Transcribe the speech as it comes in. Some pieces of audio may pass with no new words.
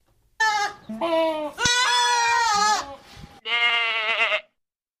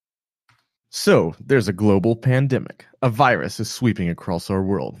So, there's a global pandemic. A virus is sweeping across our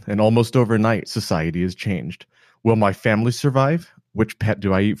world, and almost overnight, society has changed. Will my family survive? Which pet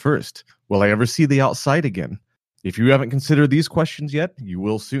do I eat first? Will I ever see the outside again? If you haven't considered these questions yet, you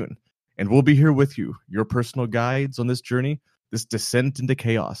will soon. And we'll be here with you, your personal guides on this journey, this descent into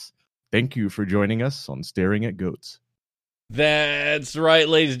chaos. Thank you for joining us on Staring at Goats. That's right,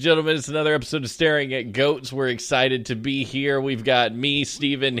 ladies and gentlemen. It's another episode of Staring at Goats. We're excited to be here. We've got me,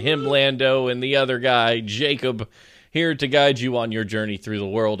 Steven, him, Lando, and the other guy, Jacob, here to guide you on your journey through the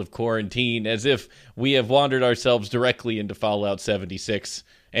world of quarantine, as if we have wandered ourselves directly into Fallout 76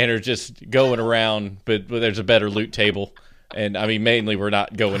 and are just going around, but there's a better loot table. And, I mean, mainly we're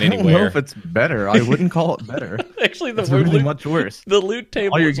not going anywhere. I don't know if it's better. I wouldn't call it better. Actually, it's really much worse. The loot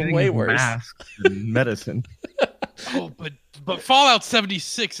table is way worse. Masks and medicine. Oh, but Fallout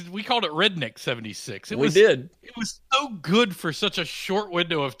 76, we called it Redneck 76. It was so good for such a short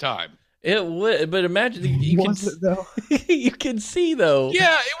window of time. It would, but imagine you can see though.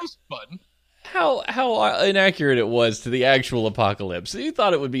 Yeah, it was fun. How inaccurate it was to the actual apocalypse. You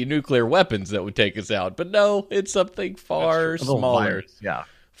thought it would be nuclear weapons that would take us out, but no, it's something far smaller. Virus, yeah,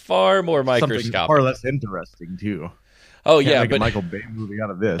 far more microscopic, something far less interesting too. Oh Can't yeah, make but a Michael Bay movie out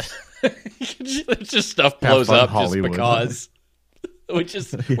of this. It's just stuff blows up Hollywood. Just because.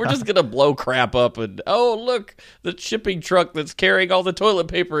 We're just gonna blow crap up and oh look, the shipping truck that's carrying all the toilet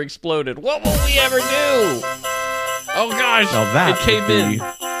paper exploded. What will we ever do? Oh gosh, it came in.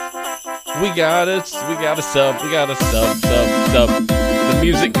 We got a sub. The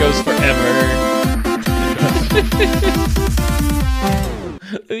music goes forever.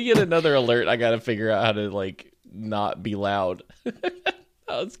 You get another alert. I gotta figure out how to not be loud.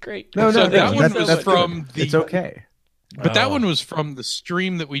 Oh, it's great. No, that one was from the. It's okay. But that one was from the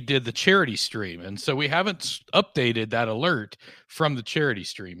stream that we did, the charity stream. And so we haven't updated that alert from the charity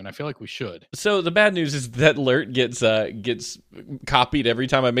stream, and I feel like we should. So the bad news is that alert gets copied every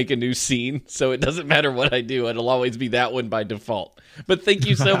time I make a new scene, so it doesn't matter what I do. It'll always be that one by default. But thank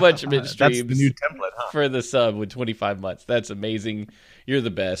you so much, Midstreams, that's the new template, for the sub with 25 months. That's amazing. You're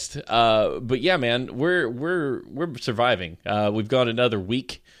the best. But yeah, man, we're surviving. We've gone another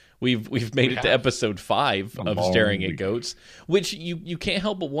week. We've made it to episode 5 of Staring at Goats, which you can't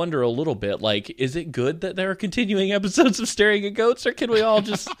help but wonder a little bit, is it good that there are continuing episodes of Staring at Goats, or can we all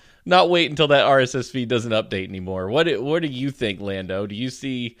just not wait until that RSS feed doesn't update anymore? What do you think, Lando? Do you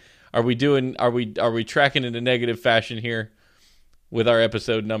see, are we tracking in a negative fashion here with our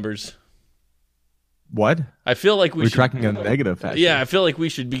episode numbers? What? I feel like we're tracking in a negative fashion. Yeah, I feel like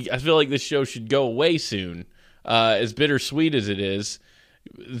this show should go away soon. As bittersweet as it is,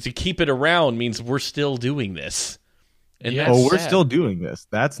 to keep it around means we're still doing this. And we're still doing this.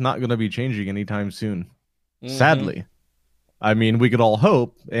 That's not going to be changing anytime soon. Mm-hmm. Sadly. I mean, we could all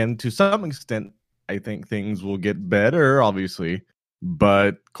hope, and to some extent, I think things will get better, obviously.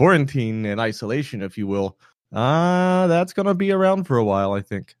 But quarantine and isolation, if you will, that's going to be around for a while, I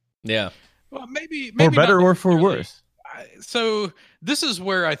think. Yeah. Well, maybe for better or for worse. So this is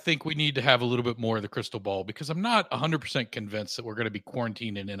where I think we need to have a little bit more of the crystal ball, because I'm not 100% convinced that we're going to be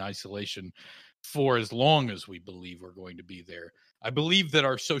quarantined and in isolation for as long as we believe we're going to be there. I believe that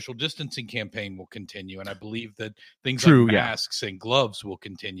our social distancing campaign will continue, and I believe that things like masks and gloves will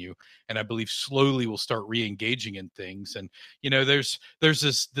continue, and I believe slowly we'll start re-engaging in things. And there's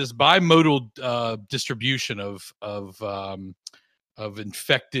this bimodal distribution of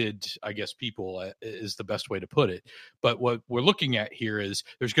infected, I guess, people is the best way to put it. But what we're looking at here is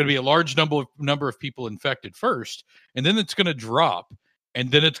there's going to be a large number of people infected first, and then it's going to drop, and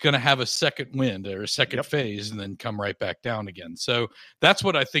then it's going to have a second wind or a second phase and then come right back down again. So that's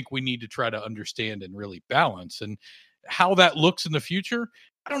what I think we need to try to understand and really balance. And how that looks in the future,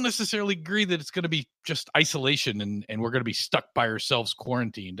 I don't necessarily agree that it's going to be just isolation and we're going to be stuck by ourselves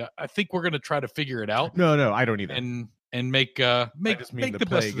quarantined. I think we're going to try to figure it out. No, I don't either. And make the best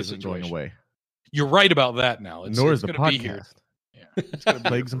of the situation. Going away. You're right about that. Now, nor is the podcast. Be here. Yeah, it's gonna be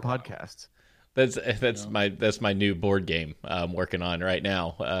plagues and podcasts. That's my new board game I'm working on right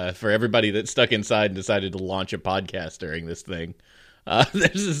now. For everybody that's stuck inside and decided to launch a podcast during this thing,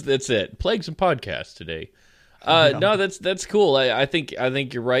 that's it. Plagues and podcasts today. No, that's cool. I think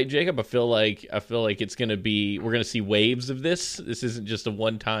you're right, Jacob. I feel like it's gonna be, we're gonna see waves of this. This isn't just a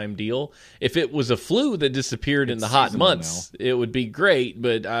one-time deal. If it was a flu that disappeared in the hot months, it would be great,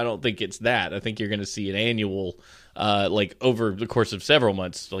 but I don't think it's that. I think you're gonna see an annual, over the course of several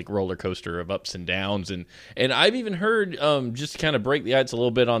months, roller coaster of ups and downs. And I've even heard, just to kind of break the ice a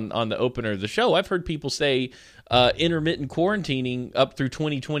little bit on the opener of the show, I've heard people say intermittent quarantining up through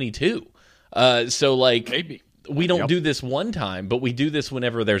 2022. So like Maybe. we don't do this one time, but we do this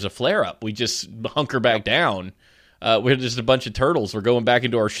whenever there's a flare up. We just hunker back down. We're just a bunch of turtles. We're going back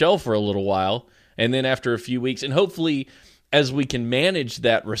into our shell for a little while, and then after a few weeks, and hopefully as we can manage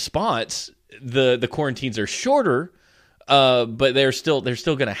that response, the quarantines are shorter, but they're still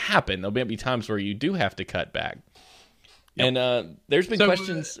going to happen. There'll be times where you do have to cut back. Yep. And there's been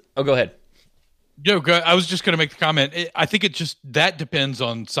questions. Oh, go ahead. Yo, I was just going to make the comment. I think that depends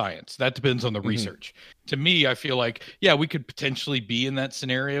on science. That depends on the research. To me, I feel like, yeah, we could potentially be in that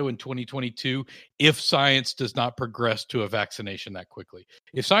scenario in 2022 if science does not progress to a vaccination that quickly.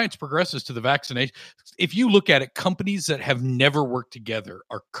 If science progresses to the vaccination, if you look at it, companies that have never worked together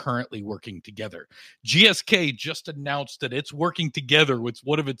are currently working together. GSK just announced that it's working together with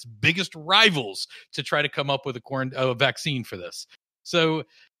one of its biggest rivals to try to come up with a vaccine for this. So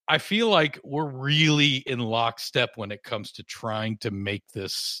I feel like we're really in lockstep when it comes to trying to make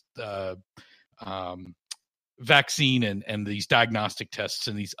this vaccine and these diagnostic tests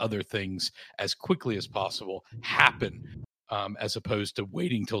and these other things as quickly as possible happen, as opposed to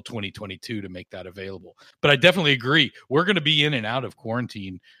waiting till 2022 to make that available. But I definitely agree. We're going to be in and out of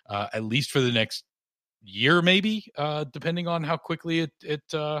quarantine at least for the next year, maybe, depending on how quickly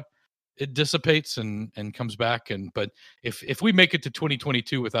it dissipates and comes back. But if we make it to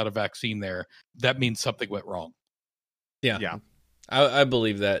 2022 without a vaccine there, that means something went wrong. Yeah. I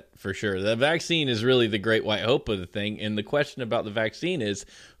believe that for sure. The vaccine is really the great white hope of the thing. And the question about the vaccine is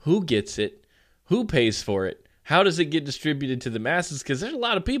who gets it? Who pays for it? How does it get distributed to the masses? Because there's a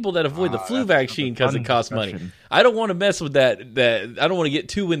lot of people that avoid the flu vaccine because it costs money. I don't want to mess with that. I don't want to get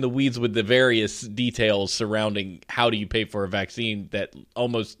too in the weeds with the various details surrounding how do you pay for a vaccine that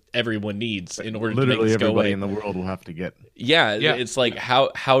almost everyone needs in order to make this go away. Literally everybody in the world will have to get. Yeah, it's like how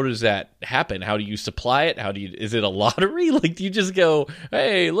does that happen? How do you supply it? Is it a lottery? Like, do you just go,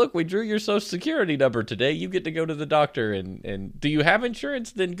 hey, look, we drew your social security number today. You get to go to the doctor, and do you have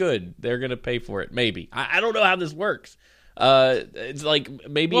insurance? Then good, they're going to pay for it. Maybe I don't know how this works. It's like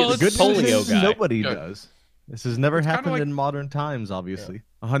maybe it's a polio guy. Nobody does. This has never happened in modern times. Obviously,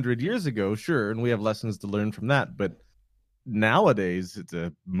 100 years ago, sure, and we have lessons to learn from that. But nowadays, it's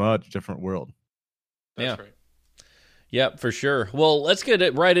a much different world. That's right. Yep, for sure. Well, let's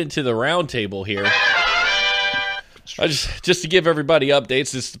get right into the roundtable here. Just to give everybody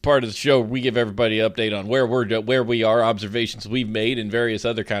updates, this is the part of the show where we give everybody an update on where we are, observations we've made, and various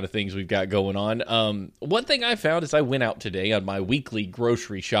other kind of things we've got going on. One thing I found is I went out today on my weekly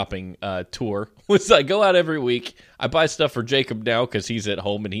grocery shopping tour. Was I go out every week. I buy stuff for Jacob now because he's at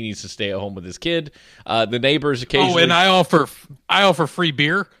home and he needs to stay at home with his kid. The neighbors occasionally. Oh, and I offer free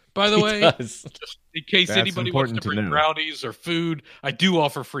beer, by the way. Does. Just in case anybody wants to bring brownies or food, I do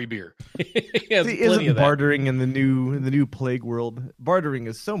offer free beer. Isn't bartering in the new plague world? Bartering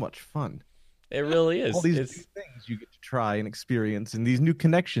is so much fun. It really is. All these new things you get to try and experience, and these new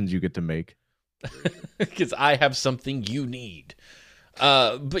connections you get to make. Because I have something you need.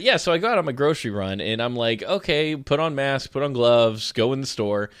 But yeah, so I go out on my grocery run, and I'm like, okay, put on masks, put on gloves, go in the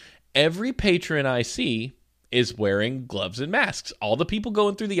store. Every patron I see is wearing gloves and masks. All the people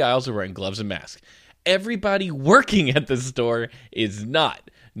going through the aisles are wearing gloves and masks. Everybody working at the store is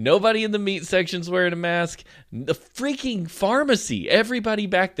not. Nobody in the meat section's wearing a mask. The freaking pharmacy, everybody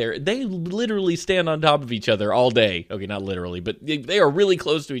back there, they literally stand on top of each other all day. Okay, not literally, but they are really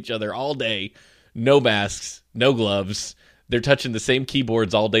close to each other all day. No masks, no gloves. They're touching the same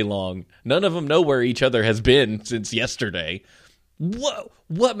keyboards all day long. None of them know where each other has been since yesterday.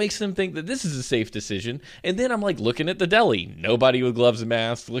 What makes them think that this is a safe decision? And then I'm like looking at the deli, nobody with gloves and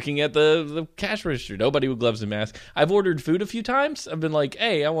masks. Looking at the cash register, nobody with gloves and masks. I've ordered food a few times. I've been like,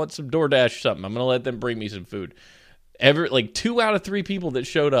 hey, I want some DoorDash or something. I'm gonna let them bring me some food. 2 out of 3 people that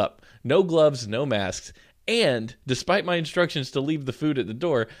showed up, no gloves, no masks. And despite my instructions to leave the food at the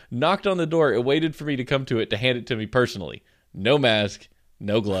door, knocked on the door and waited for me to come to it to hand it to me personally. No mask,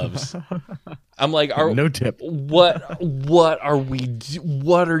 no gloves. I'm like, no tip. What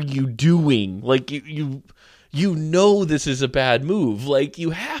are you doing? Like you know this is a bad move. Like you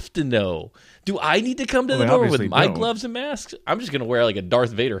have to know. Do I need to come to the door with my gloves and masks? I'm just gonna wear like a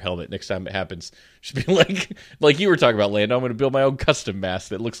Darth Vader helmet next time it happens. Just be like you were talking about, Lando. I'm gonna build my own custom mask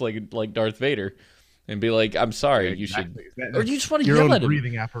that looks like Darth Vader. And be like, I'm sorry, yeah, exactly. You should. Or you just want to yell at him.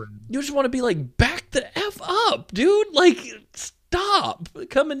 Breathing apparatus. You just want to be like, back the F up, dude. Like, stop.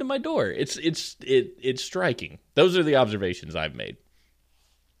 Come into my door. It's striking. Those are the observations I've made.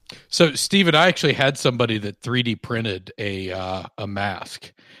 So, Steven, I actually had somebody that 3D printed a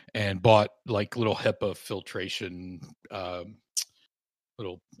mask and bought like little HEPA filtration.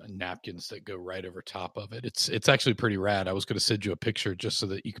 little napkins that go right over top of it. It's actually pretty rad. I was going to send you a picture just so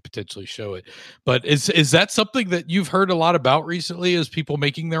that you could potentially show it. But is that something that you've heard a lot about recently, is people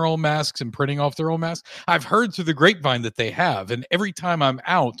making their own masks and printing off their own masks? I've heard through the grapevine that they have, and every time I'm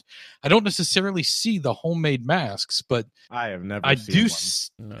out, I don't necessarily see the homemade masks, but I have never I seen do.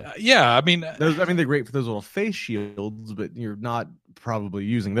 one. Yeah, I mean, they're great for those little face shields, but you're not probably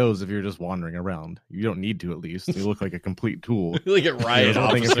using those if you're just wandering around. You don't need to, at least. They look like a complete tool. Like a riot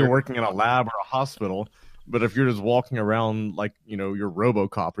If you're working in a lab or a hospital, but if you're just walking around like, you're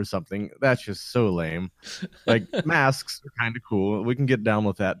RoboCop or something, that's just so lame. Like, masks are kind of cool. We can get down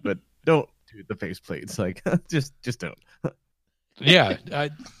with that, but don't do the face plates. Like, just don't. Yeah.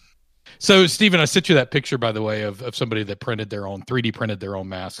 So, Stephen, I sent you that picture, by the way, of somebody that 3D printed their own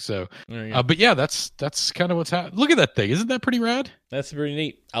mask. So, but yeah, that's kind of what's happening. Look at that thing. Isn't that pretty rad? That's pretty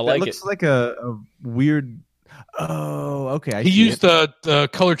neat. I like it. It looks like a weird... Oh, okay. He used the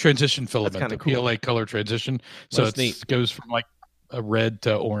color transition filament, the cool. PLA color transition. So it goes from like a red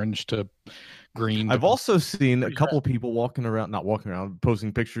to orange to green. I've also seen a couple people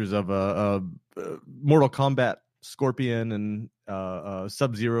posting pictures of Mortal Kombat Scorpion and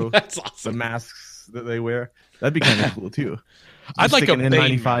Sub-Zero. That's awesome. The masks that they wear. That'd be kind of cool too. I'd like a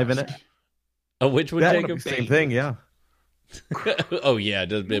N95 in it. Oh, which one, Jacob? Same thing, yeah. Oh yeah,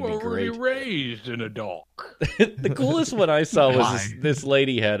 it'd be great. Raised in a dog. The coolest one I saw was this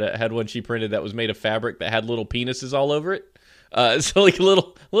lady had one she printed that was made of fabric that had little penises all over it. So like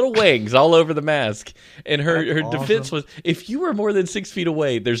little wings all over the mask, and her defense was, if you were more than 6 feet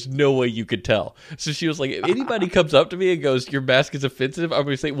away, there's no way you could tell. So she was like, if anybody comes up to me and goes, "Your mask is offensive," I'm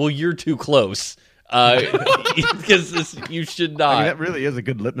going to say, "Well, you're too close." Because you should not. I mean, that really is a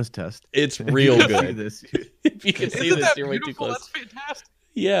good litmus test. It's real good. If you can see this, you're way too close. That's fantastic.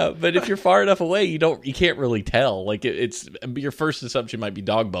 Yeah, but if you're far enough away, you can't really tell. Like it's your first assumption might be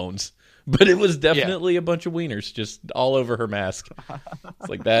dog bones, but it was definitely a bunch of wieners just all over her mask. It's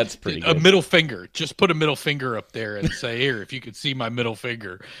like, that's pretty good. A middle finger. Just put a middle finger up there and say, "Here, if you could see my middle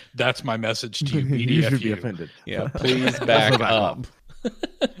finger, that's my message to you." You should be offended. Yeah, please back up.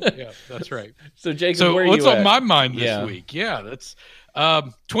 Yeah, that's right. So, Jacob, what's on my mind this week? Yeah, that's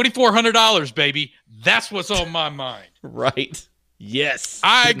 $2,400, baby. That's what's on my mind. Right. Yes.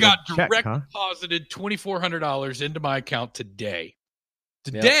 I got deposited $2,400 into my account today.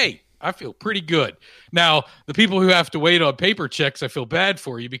 I feel pretty good. Now, the people who have to wait on paper checks, I feel bad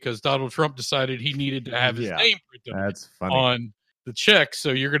for you, because Donald Trump decided he needed to have his name printed on the check, so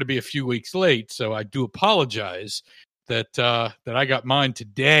you're going to be a few weeks late. So I do apologize that I got mine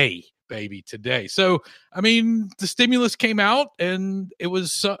today, baby, today. So, I mean, the stimulus came out, and it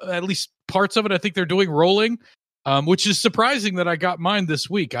was at least parts of it, I think they're doing rolling, which is surprising that I got mine this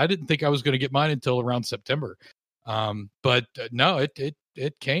week. I didn't think I was going to get mine until around September. But no,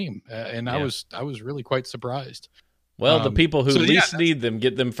 it came, and I was really quite surprised. Well, the people who least need them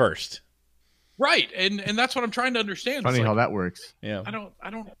get them first. Right. And that's what I'm trying to understand. Funny how that works. Yeah.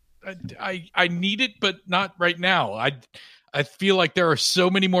 I need it, but not right now. I feel like there are so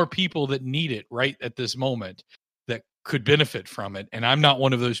many more people that need it right at this moment that could benefit from it, and I'm not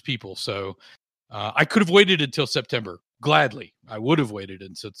one of those people. So I could have waited until September. Gladly, I would have waited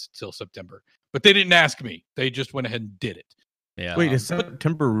until September, but they didn't ask me. They just went ahead and did it. Yeah. Wait, is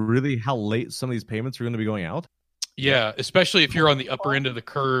September really how late some of these payments are going to be going out? Yeah, especially if you're on the upper end of the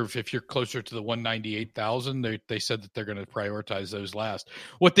curve. If you're closer to the 198,000, they said that they're going to prioritize those last.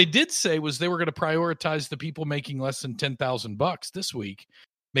 What they did say was they were going to prioritize the people making less than $10,000 this week,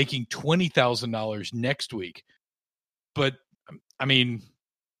 making $20,000 next week. But I mean,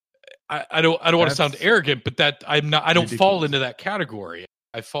 I don't want to sound arrogant, but that I don't fall into that category.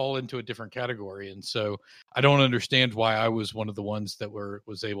 I fall into a different category, and so I don't understand why I was one of the ones that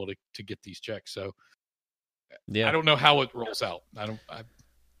was able to get these checks. So. Yeah, I don't know how it rolls out.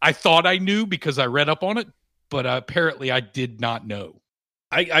 I thought I knew because I read up on it, but apparently I did not know.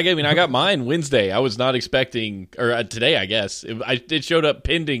 I mean, I got mine Wednesday. I was not expecting, or today, I guess. It showed up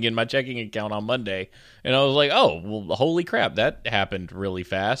pending in my checking account on Monday, and I was like, "Oh, well, holy crap, that happened really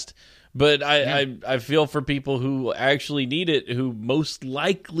fast." But I feel for people who actually need it, who most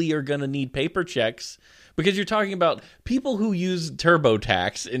likely are going to need paper checks, because you're talking about people who use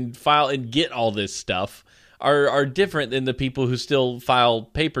TurboTax and file and get all this stuff. Are different than the people who still file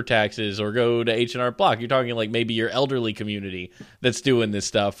paper taxes or go to H&R Block. You're talking like maybe your elderly community that's doing this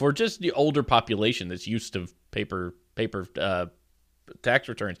stuff, or just the older population that's used to paper tax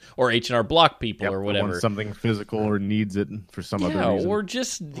returns, or H&R Block people, or whatever. Something physical or needs it for some other reason. Or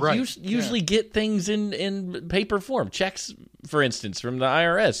just usually get things in paper form. Checks, for instance, from the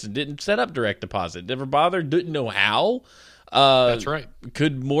IRS, didn't set up direct deposit, never bothered, didn't know how. That's right.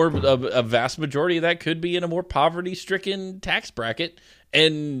 Could a vast majority of that could be in a more poverty-stricken tax bracket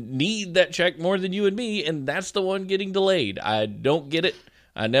and need that check more than you and me, and that's the one getting delayed. I don't get it.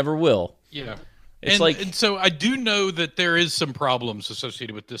 I never will. Yeah. And so I do know that there is some problems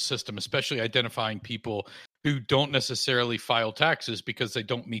associated with this system, especially identifying people who don't necessarily file taxes because they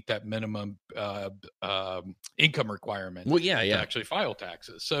don't meet that minimum income requirement. Well, yeah. To actually file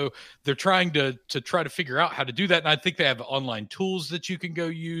taxes. So they're trying to figure out how to do that. And I think they have online tools that you can go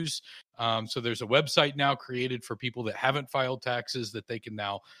use. So there's a website now created for people that haven't filed taxes that they can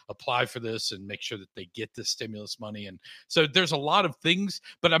now apply for this and make sure that they get the stimulus money. And so there's a lot of things,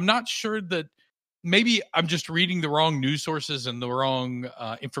 but I'm not sure that. Maybe I'm just reading the wrong news sources and the wrong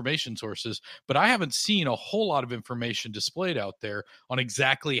information sources, but I haven't seen a whole lot of information displayed out there on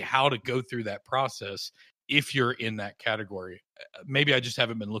exactly how to go through that process if you're in that category. Maybe I just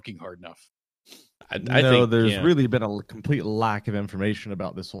haven't been looking hard enough. I think there's really been a complete lack of information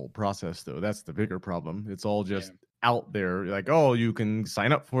about this whole process, though. That's the bigger problem. It's all just out there. Like, oh, you can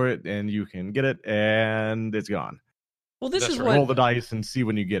sign up for it and you can get it, and it's gone. Well, this is roll the dice and see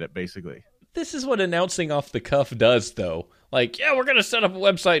when you get it, basically. This is what announcing off the cuff does, though. Like, yeah, we're going to set up a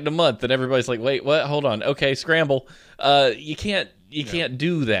website in a month, and everybody's like, wait, what? Hold on. Okay, scramble. You can't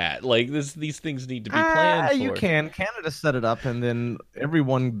do that. Like, these things need to be planned for. You can. Canada set it up, and then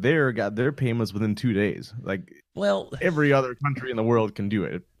everyone there got their payments within 2 days. Like, well, every other country in the world can do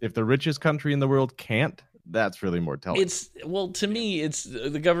it. If the richest country in the world can't, that's really more telling. To me, it's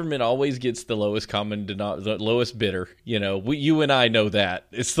the government always gets the lowest common the lowest bidder. You know, you and I know that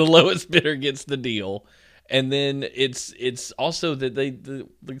it's the lowest bidder gets the deal, and then it's also that the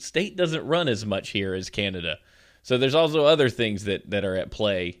state doesn't run as much here as Canada, so there's also other things that are at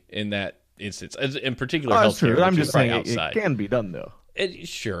play in that instance. In particular, healthcare. I'm just saying it can be done though.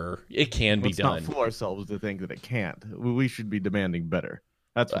 Sure, it can be done. Let's not fool ourselves to think that it can't. We should be demanding better.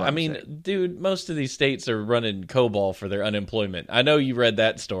 That's what I mean, saying. Dude, most of these states are running COBOL for their unemployment. I know you read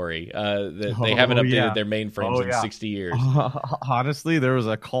that story, that they haven't updated their mainframes in 60 years. Honestly, there was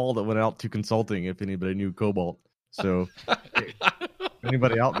a call that went out to consulting if anybody knew COBOL. So,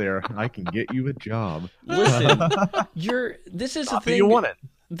 anybody out there, I can get you a job. Listen, this is the thing. You want it.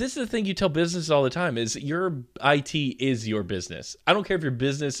 This is the thing you tell businesses all the time is your IT is your business. I don't care if your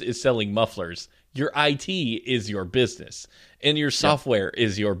business is selling mufflers. Your IT is your business, and your software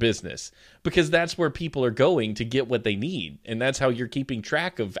is your business, because that's where people are going to get what they need, and that's how you're keeping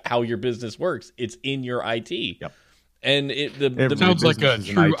track of how your business works. It's in your IT. Yep. And it sounds like a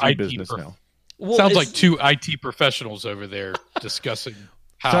true IT business now. Well, sounds like two IT professionals over there discussing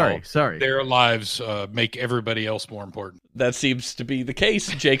how their lives make everybody else more important. That seems to be the case,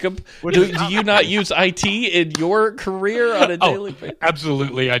 Jacob. do you not use IT in your career on a daily basis?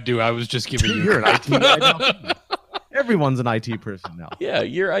 Absolutely, I do. I was just giving you an IT guy now. Everyone's an IT person now. Yeah,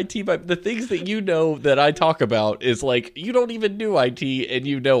 you're IT. But the things that you know that I talk about is like you don't even do IT and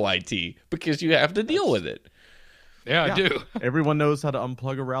you know IT because you have to deal with it. Yeah, I do. Everyone knows how to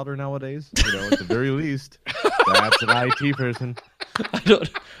unplug a router nowadays. You know, at the very least, that's an IT person.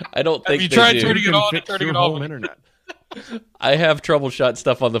 I don't think. Have you tried turning it on and turning it off? Internet. I have troubleshot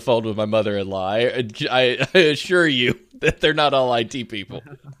stuff on the phone with my mother-in-law. I assure you that they're not all IT people.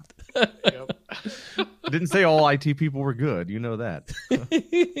 Yep. I didn't say all IT people were good. You know that.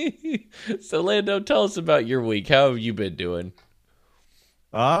 So, Lando, tell us about your week. How have you been doing?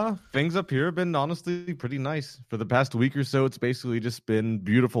 Things up here have been honestly pretty nice. For the past week or so, it's basically just been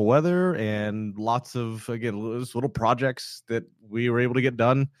beautiful weather and lots of, again, little projects that we were able to get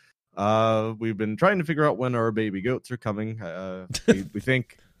done. We've been trying to figure out when our baby goats are coming. We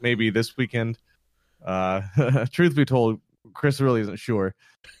think maybe this weekend. Truth be told, Chris really isn't sure.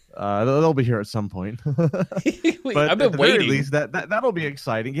 They'll be here at some point. But I've been waiting. At least that'll be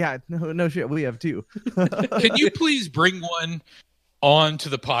exciting. Yeah, no shit. We have two. Can you please bring one on to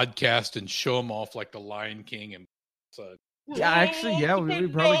the podcast and show them off like the Lion King? And yeah, actually, we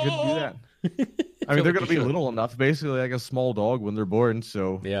probably could do that. I mean, they're going to be little enough, basically like a small dog when they're born.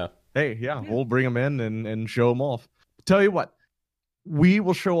 So yeah, we'll bring them in and show them off. Tell you what, we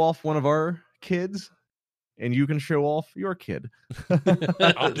will show off one of our kids, and you can show off your kid.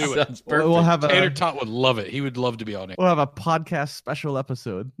 I'll do it. We'll have Tater Tot would love it. He would love to be on it. We'll have a podcast special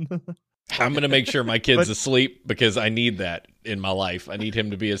episode. I'm going to make sure my kid's asleep because I need that in my life. I need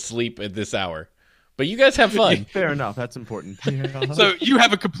him to be asleep at this hour. But you guys have fun. Fair enough. That's important. So you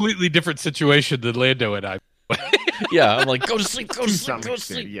have a completely different situation than Lando and I. Yeah, I'm like, go to sleep, go to sleep, go to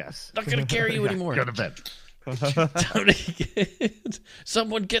sleep. Yes. Not going to carry you anymore. Go to bed.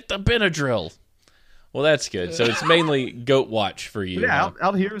 Someone get the Benadryl. Well, that's good. So it's mainly goat watch for you. Yeah, huh?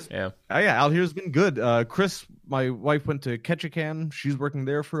 out here's Yeah. Out here's been good. Chris, my wife, went to Ketchikan. She's working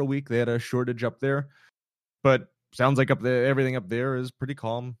there for a week. They had a shortage up there, but sounds like up there, everything up there is pretty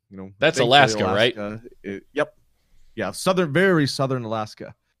calm. That's thankfully, Alaska, right? Yep, yeah, very southern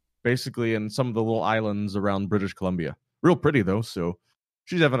Alaska, basically, in some of the little islands around British Columbia. Real pretty though, so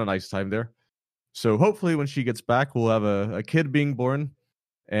she's having a nice time there. So hopefully, when she gets back, we'll have a kid being born.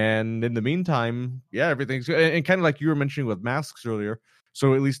 And in the meantime, yeah, everything's good. And kind of like you were mentioning with masks earlier.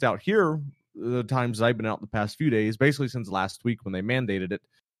 So at least out here, the times I've been out the past few days, basically since last week when they mandated it,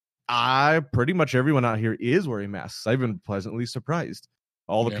 pretty much everyone out here is wearing masks. I've been pleasantly surprised.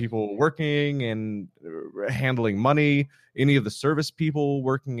 All the people working and handling money, any of the service people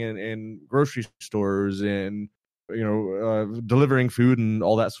working in grocery stores and delivering food and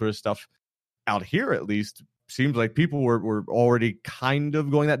all that sort of stuff. Out here, at least, seems like people were already kind of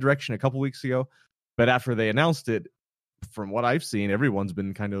going that direction a couple weeks ago, but after they announced it, from what I've seen, everyone's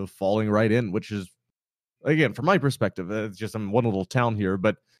been kind of falling right in, which is, again, from my perspective, it's just I'm one little town here,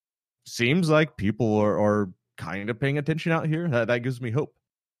 but seems like people are kind of paying attention out here. That gives me hope.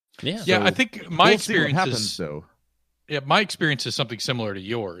 Yeah, So I think my experience happens, though. Yeah, my experience is something similar to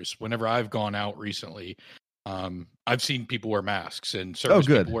yours. Whenever I've gone out recently, I've seen people wear masks and service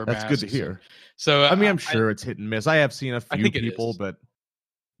people wear masks. That's good to hear. So I mean, I'm sure it's hit and miss. I have seen a few people, but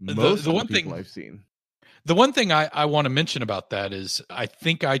most of the people I've seen. The one thing I want to mention about that is I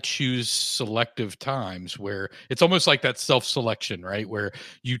think I choose selective times where it's almost like that self-selection, right? Where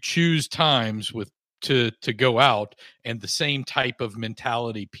you choose times to go out, and the same type of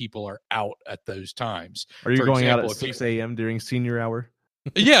mentality people are out at those times. Are you going out at 6 a.m. during senior hour?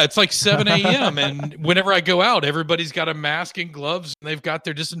 Yeah, it's like 7 a.m. and whenever I go out, everybody's got a mask and gloves and they've got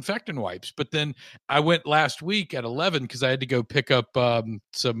their disinfectant wipes. But then I went last week at 11 because I had to go pick up something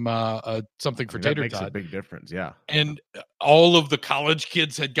for Tater Tot. That makes a big difference, yeah. And all of the college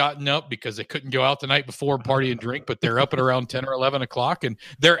kids had gotten up because they couldn't go out the night before and party and drink, but they're up at around 10 or 11 o'clock and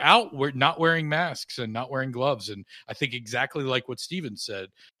they're out. We're not wearing masks and not wearing gloves. And I think exactly like what Steven said.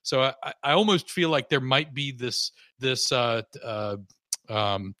 So I almost feel like there might be this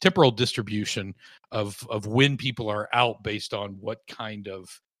temporal distribution of when people are out based on what kind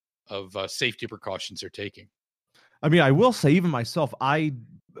of safety precautions they're taking. I mean, I will say, even myself,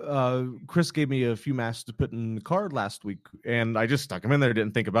 Chris gave me a few masks to put in the car last week, and I just stuck them in there,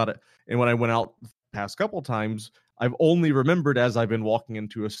 didn't think about it. And when I went out the past couple times, I've only remembered as I've been walking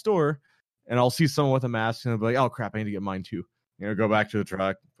into a store, and I'll see someone with a mask, and I'll be like, oh crap, I need to get mine too. Go back to the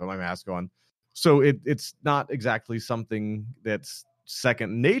truck, put my mask on. So it's not exactly something that's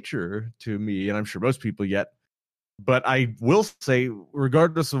second nature to me, and I'm sure most people yet. But I will say,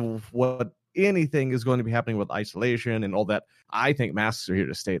 regardless of what anything is going to be happening with isolation and all that, I think masks are here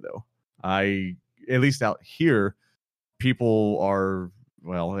to stay, though. At least out here, people are,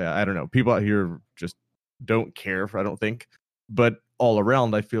 I don't know. People out here just don't care, I don't think. But all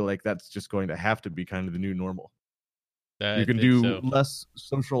around, I feel like that's just going to have to be kind of the new normal. You can do less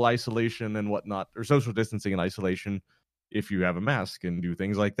social isolation and whatnot, or social distancing and isolation, if you have a mask and do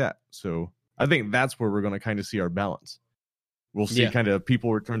things like that. So I think that's where we're going to kind of see our balance. We'll see kind of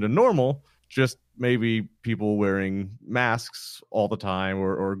people return to normal, just maybe people wearing masks all the time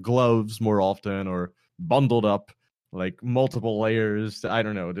or gloves more often or bundled up, like multiple layers. I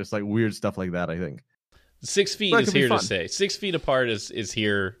don't know, just like weird stuff like that, I think. 6 feet is here to stay. 6 feet apart is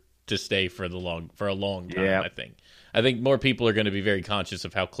here to stay for a long time, I think more people are going to be very conscious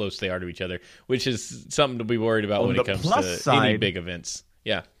of how close they are to each other, which is something to be worried about when it comes to any big events.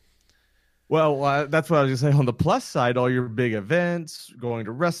 Yeah. Well, that's what I was going to say. On the plus side, all your big events, going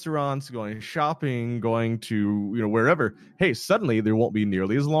to restaurants, going shopping, going to wherever. Hey, suddenly there won't be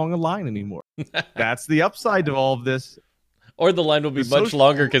nearly as long a line anymore. That's the upside to all of this. Or the line will be much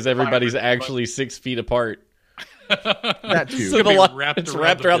longer because everybody's actually 6 feet apart. That too. So it's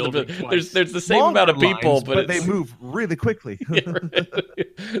wrapped around the building. There's the same amount of people, lines, but they move really quickly.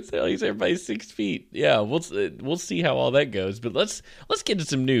 So at least everybody's 6 feet. Yeah, we'll see how all that goes. But let's get to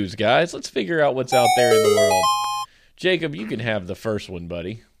some news, guys. Let's figure out what's out there in the world. Jacob, you can have the first one,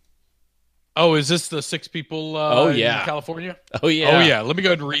 buddy. Oh, is this the 6 people in California? Oh, yeah. Oh, yeah. Let me go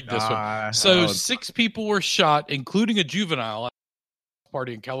ahead and read this one. So 6 people were shot, including a juvenile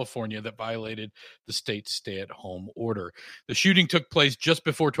party in California that violated the state's stay-at-home order. The shooting took place just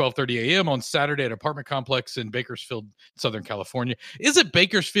before 12:30 a.m. on Saturday at an apartment complex in Bakersfield, Southern California. Is it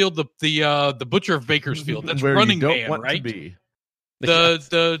Bakersfield, the Butcher of Bakersfield? That's where Running you don't Man, want right? To be.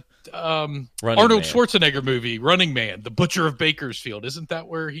 The Arnold Schwarzenegger movie, Running Man, the Butcher of Bakersfield. Isn't that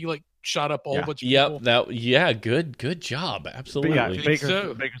where he shot up a whole bunch of people? Good job. Absolutely.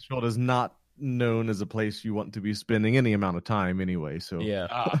 Bakersfield is not known as a place you want to be spending any amount of time anyway. So Yeah.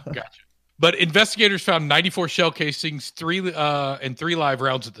 Gotcha. But investigators found 94 shell casings, 3 live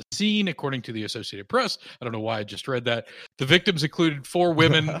rounds at the scene, according to the Associated Press. I don't know why I just read that. The victims included 4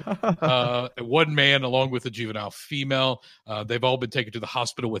 women, 1 man, along with a juvenile female. They've all been taken to the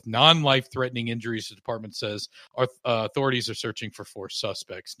hospital with non-life-threatening injuries, the department says. Authorities are searching for 4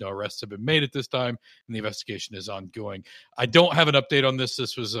 suspects. No arrests have been made at this time, and the investigation is ongoing. I don't have an update on this.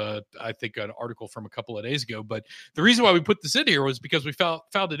 This was, I think, an article from a couple of days ago. But the reason why we put this in here was because we found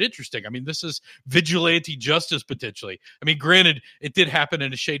it interesting. I mean, this is vigilante justice potentially. I mean, granted, it did happen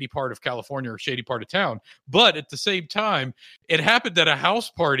in a shady part of California or shady part of town, but at the same time, it happened at a house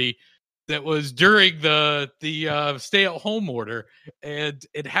party that was during the stay-at-home order, and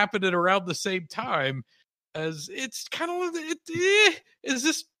it happened at around the same time. As it's kind of is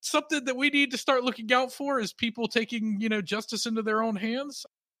this something that we need to start looking out for? Is people taking justice into their own hands?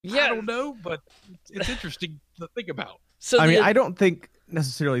 Yeah. I don't know, but it's interesting to think about. So I mean, I don't think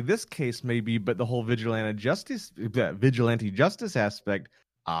necessarily this case maybe, but the whole vigilante justice aspect.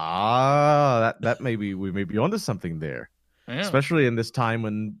 That maybe we may be onto something there. Yeah. Especially in this time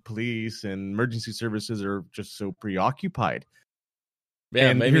when police and emergency services are just so preoccupied. Yeah,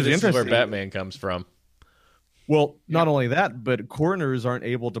 and maybe this is where Batman comes from. Well, not only that, but coroners aren't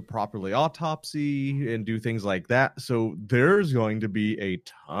able to properly autopsy and do things like that. So there's going to be a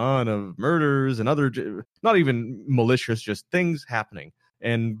ton of murders and other, not even malicious, just things happening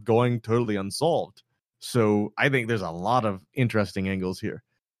and going totally unsolved. So I think there's a lot of interesting angles here.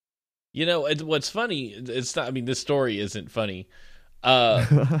 What's funny, it's not, I mean, this story isn't funny. But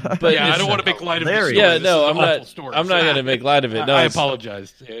I don't want to make light of it. Yeah, no, I'm not going to make light of it. No, I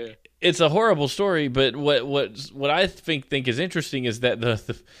apologize. Yeah. It's a horrible story, but what I think is interesting is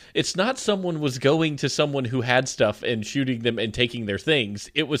that it's not someone was going to someone who had stuff and shooting them and taking their things.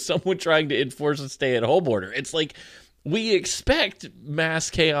 It was someone trying to enforce a stay-at-home order. It's like we expect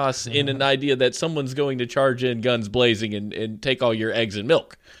mass chaos in an idea that someone's going to charge in guns blazing and take all your eggs and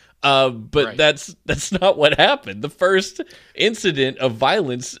milk. But right. That's not what happened. The first incident of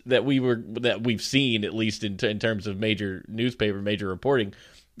violence that we've seen, at least in terms of major reporting,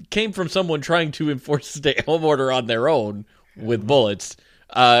 came from someone trying to enforce a stay-at-home order on their own with bullets.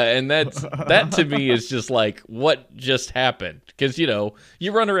 And that to me is just like, what just happened? Because,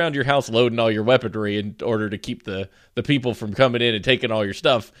 you run around your house loading all your weaponry in order to keep the people from coming in and taking all your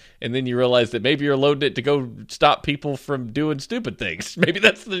stuff. And then you realize that maybe you're loading it to go stop people from doing stupid things. Maybe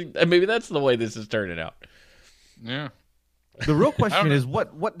that's the way this is turning out. Yeah. The real question is,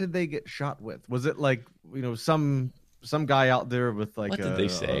 what did they get shot with? Was it like, some guy out there with like, what did they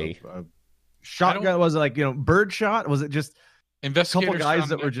say? A shotgun? Was it like, bird shot? Was it just a couple guys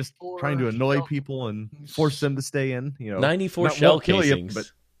that were just trying to annoy people and force them to stay in? 94 shell casings.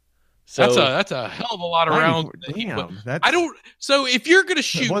 But so that's a hell of a lot of rounds. Damn, so if you're going to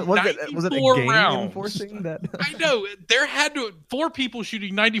shoot 94 rounds, enforcing that? I know there had to 4 people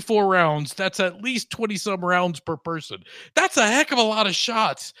shooting 94 rounds. That's at least 20 some rounds per person. That's a heck of a lot of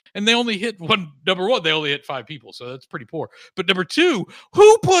shots. And they only hit number one, they only hit 5 people. So that's pretty poor. But number 2,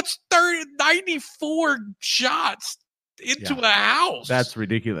 who puts 94 shots into a house? That's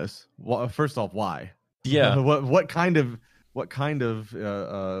ridiculous. Well, first off, why? Yeah. What kind of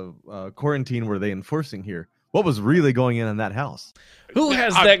quarantine were they enforcing here? What was really going in that house? Who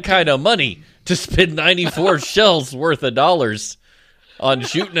has that kind of money to spend 94 shells worth of dollars on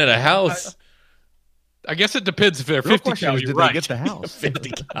shooting at a house? I guess it depends if they're 50 cal. Did they get the house?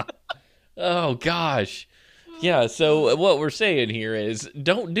 50 cal. Oh gosh. Yeah, so what we're saying here is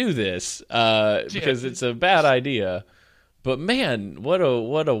don't do this because it's a bad idea. But man, what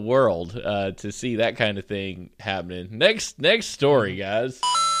a world to see that kind of thing happening. Next story, guys.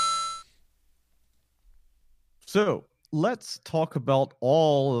 So let's talk about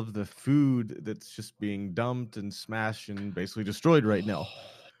all of the food that's just being dumped and smashed and basically destroyed right now.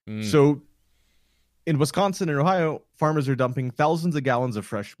 So in Wisconsin and Ohio, farmers are dumping thousands of gallons of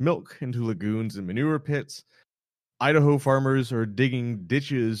fresh milk into lagoons and manure pits. Idaho farmers are digging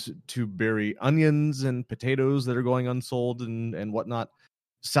ditches to bury onions and potatoes that are going unsold and whatnot.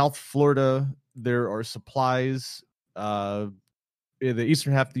 South Florida, there are supplies. In the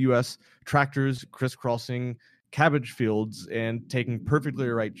eastern half of the U.S., tractors crisscrossing cabbage fields and taking perfectly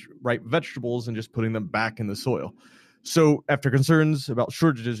ripe vegetables and just putting them back in the soil. So after concerns about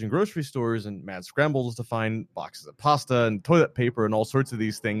shortages in grocery stores and mad scrambles to find boxes of pasta and toilet paper and all sorts of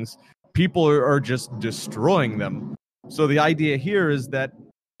these things, people are just destroying them. So the idea here is that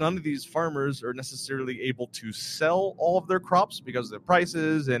none of these farmers are necessarily able to sell all of their crops because of the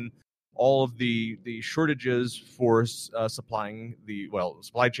prices, and all of the shortages for supplying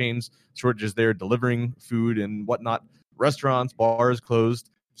supply chains, shortages there, delivering food and whatnot, restaurants, bars closed.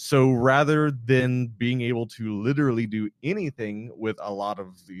 So rather than being able to literally do anything with a lot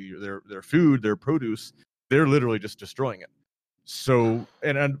of their food, their produce, they're literally just destroying it. So,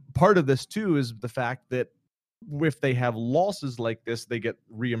 and part of this too is the fact that if they have losses like this, they get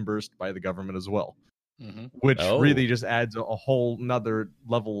reimbursed by the government as well, which really just adds a whole nother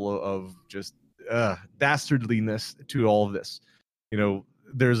level of just dastardliness to all of this.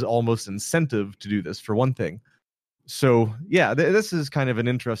 There's almost incentive to do this, for one thing. So, yeah, this is kind of an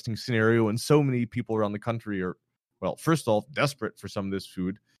interesting scenario, and so many people around the country are, well, first off, desperate for some of this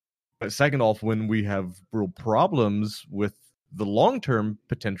food, but second off, when we have real problems with the long-term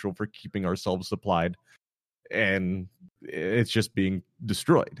potential for keeping ourselves supplied, and it's just being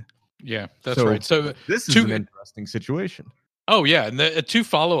destroyed. Yeah, that's right. So this is an interesting situation. Oh, yeah. And the two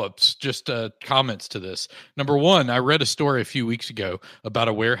follow-ups, just comments to this. Number one, I read a story a few weeks ago about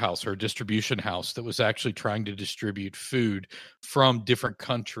a warehouse or a distribution house that was actually trying to distribute food from different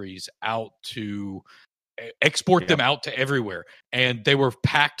countries out to export them out to everywhere. And they were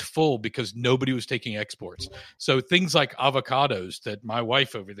packed full because nobody was taking exports. So things like avocados that my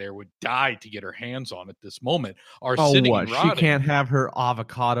wife over there would die to get her hands on at this moment are sitting and rotting. She can't have her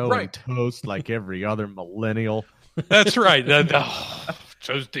avocado and toast like every other millennial. That's right.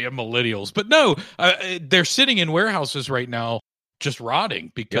 Those damn millennials. But no, they're sitting in warehouses right now just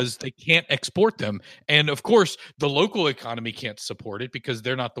rotting because they can't export them. And of course, the local economy can't support it because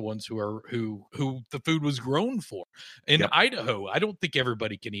they're not the ones who the food was grown for. In Idaho, I don't think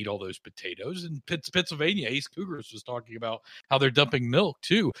everybody can eat all those potatoes. In Pennsylvania, Ace Cougars was talking about how they're dumping milk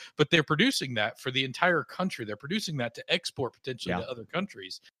too, but they're producing that for the entire country. They're producing that to export potentially to other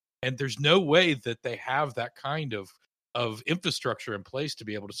countries. And there's no way that they have that kind of infrastructure in place to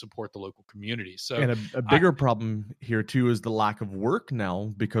be able to support the local community. So, and a bigger problem here too is the lack of work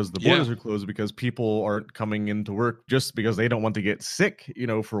now, because the borders are closed, because people aren't coming into work just because they don't want to get sick,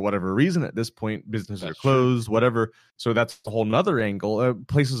 for whatever reason. At this point, businesses are closed, whatever. So that's a whole nother angle.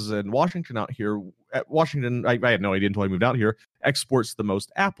 Places in Washington out here, Washington, I had no idea until I moved out here, exports the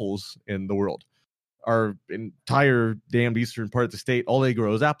most apples in the world. Our entire damned eastern part of the state, all they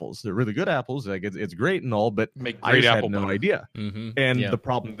grow is apples. They're really good apples. Like it's great and all, but I just had no idea. And the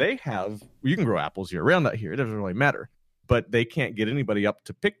problem they have, you can grow apples year round out here. It doesn't really matter, but they can't get anybody up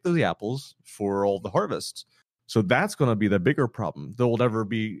to pick the apples for all the harvests. So that's going to be the bigger problem. There will never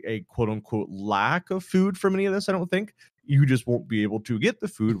be a quote unquote lack of food from any of this, I don't think. You just won't be able to get the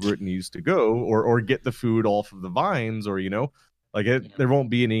food where it needs to go, or get the food off of the vines, or there won't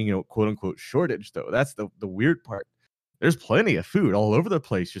be any, quote unquote shortage though. That's the weird part. There's plenty of food all over the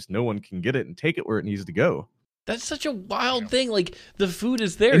place. Just no one can get it and take it where it needs to go. That's such a wild thing. Like the food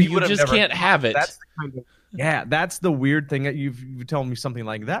is there. You just can't have it. That's that's the weird thing that you've told me something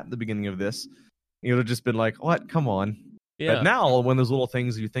like that at the beginning of this. It would have just been like, what? Come on. Yeah. But now when those little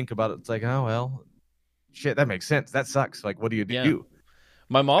things you think about, it's like, oh, well, shit, that makes sense. That sucks. Like, what do you do? Yeah.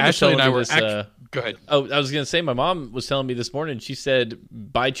 My mom was telling me this. Go ahead. Oh, I was going to say, my mom was telling me this morning, she said,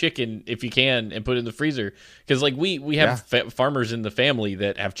 buy chicken if you can and put it in the freezer. Because, we have farmers in the family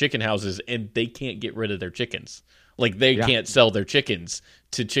that have chicken houses, and they can't get rid of their chickens. They can't sell their chickens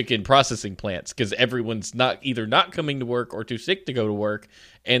to chicken processing plants because everyone's either not coming to work or too sick to go to work,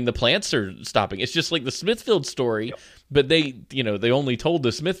 and the plants are stopping. It's just like the Smithfield story, but they only told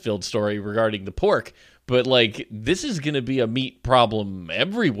the Smithfield story regarding the pork. But this is going to be a meat problem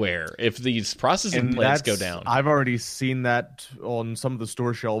everywhere if these processing plants go down. I've already seen that on some of the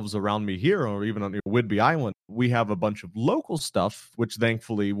store shelves around me here, or even on Whidbey Island. We have a bunch of local stuff, which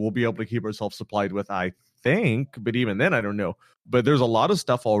thankfully we'll be able to keep ourselves supplied with, I think. But even then, I don't know. But there's a lot of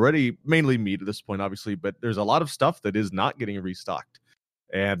stuff already, mainly meat at this point, obviously. But there's a lot of stuff that is not getting restocked.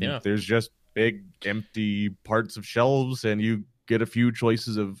 And there's just big empty parts of shelves, and you get a few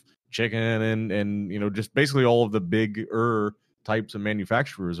choices of chicken and just basically all of the bigger types of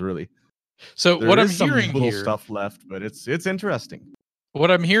manufacturers, really. So there what I'm some hearing little here, stuff left, but it's interesting. What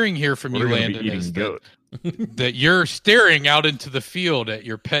I'm hearing here from you, Landon, is that you're staring out into the field at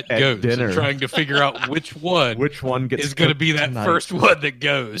your pet goats and trying to figure out which one is going to be that first one that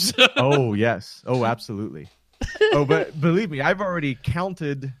goes. Oh yes, oh absolutely. Oh, but believe me, I've already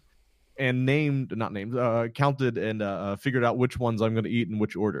counted and counted and figured out which ones I'm going to eat in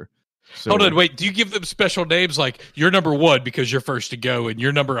which order. So, hold on, wait. Do you give them special names like you're number 1 because you're first to go, and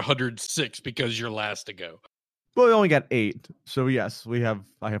you're number 106 because you're last to go? Well, we only got 8, so yes,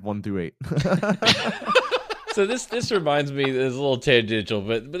 I have 1 through 8. So this reminds me, it's a little tangential,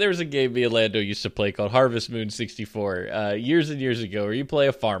 but there was a game me and Lando used to play called Harvest Moon 64 years and years ago, where you play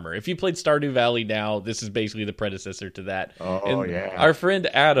a farmer. If you played Stardew Valley now, this is basically the predecessor to that. Oh, and yeah. Our friend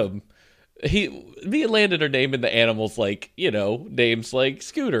Adam, me and Landon are naming the animals like, names like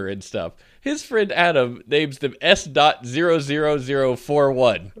Scooter and stuff. His friend Adam names them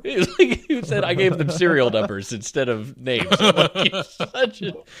S.00041. He said I gave them serial numbers instead of names.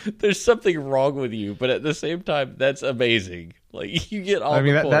 There's something wrong with you, but at the same time, that's amazing. Like, you get all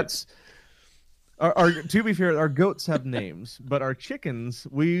the points. That's... to be fair, our goats have names, but our chickens,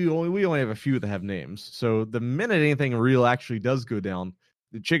 we only have a few that have names. So the minute anything real actually does go down,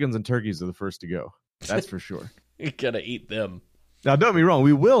 the chickens and turkeys are the first to go. That's for sure. You gotta eat them. Now, don't get me wrong,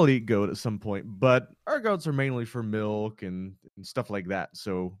 we will eat goat at some point, but our goats are mainly for milk and stuff like that.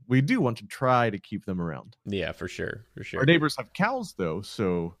 So we do want to try to keep them around. Yeah, for sure. Our neighbors have cows, though,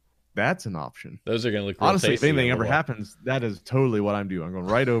 so that's an option. Those are going to look real honestly, tasty. If anything ever happens, that is totally what I'm doing. I'm going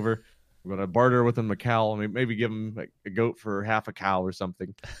right over. I'm going to barter with them a cow. Maybe give them a goat for half a cow or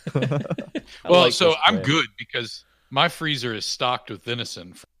something. Well, so I'm good because my freezer is stocked with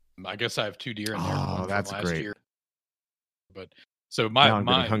venison. I guess I have 2 deer in there. Oh, that's last great. Year. But so I'm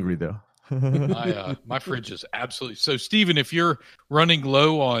getting hungry though. my fridge is absolutely so. Steven, if you're running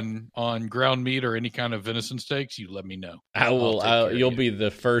low on ground meat or any kind of venison steaks, you let me know. I will. You'll be the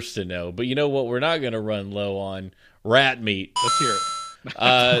first to know. But you know what? We're not going to run low on rat meat. Let's hear it.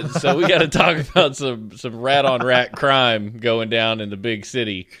 So we got to talk about some rat on rat crime going down in the big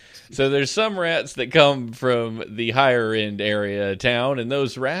city. So there's some rats that come from the higher end area of town, and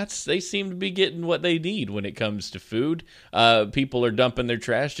those rats, they seem to be getting what they need when it comes to food. People are dumping their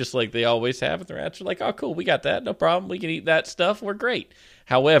trash just like they always have, and the rats are like, oh, cool, we got that, no problem, we can eat that stuff, we're great.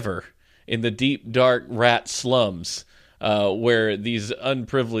 However, in the deep, dark rat slums, where these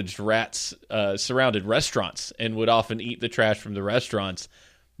unprivileged rats surrounded restaurants and would often eat the trash from the restaurants,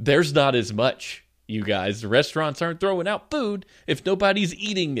 there's not as much, you guys. The restaurants aren't throwing out food if nobody's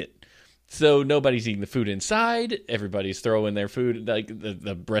eating it. So nobody's eating the food inside. Everybody's throwing their food. Like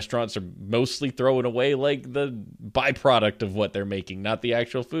the restaurants are mostly throwing away like the byproduct of what they're making, not the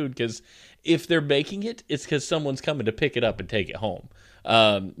actual food. Because if they're making it, it's because someone's coming to pick it up and take it home.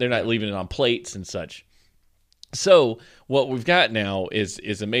 They're not leaving it on plates and such. So what we've got now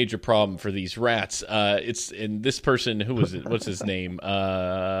is a major problem for these rats. It's in this person. Who was it? What's his name?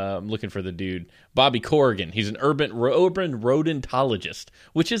 I'm looking for the dude. Bobby Corrigan. He's an urban rodentologist,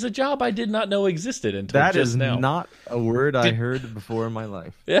 which is a job I did not know existed until just now. That is not a word I heard before in my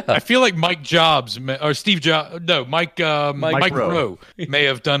life. Yeah, I feel like Mike Jobs or Steve Jobs. No, Mike Rowe may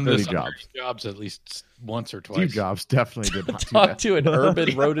have done this jobs at least once or twice. Steve Jobs definitely did not talk to an urban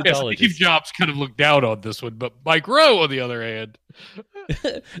rodentologist. Steve Jobs kind of looked down on this one, but Mike Rowe, on the other hand.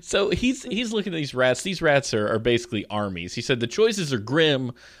 So he's looking at these rats. These rats are basically armies. He said the choices are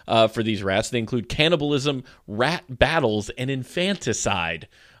grim for these rats. They include cannibalism, rat battles, and infanticide.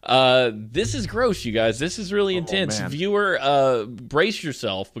 This is gross, you guys. This is really intense. Man. Viewer, brace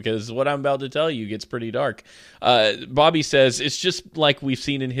yourself, because what I'm about to tell you gets pretty dark. Bobby says it's just like we've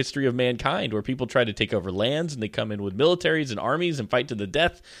seen in history of mankind, where people try to take over lands and they come in with militaries and armies and fight to the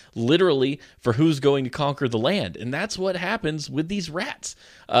death, literally, for who's going to conquer the land. And that's what happens with these rats.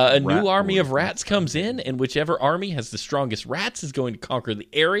 A new army of rats comes in, and whichever army has the strongest rats is going to conquer the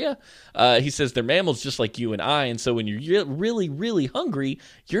area. He says they're mammals just like you and I, and so when you're really, really hungry,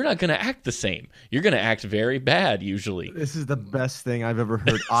 you're not going to act the same. You're going to act very bad, usually. This is the best thing I've ever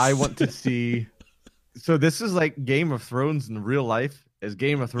heard. I want to see... So this is like Game of Thrones in real life, as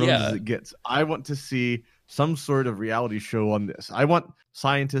Game of Thrones as it gets. I want to see some sort of reality show on this. I want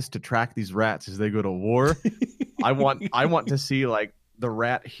scientists to track these rats as they go to war. I want to see like the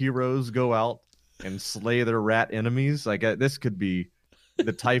rat heroes go out and slay their rat enemies. Like this could be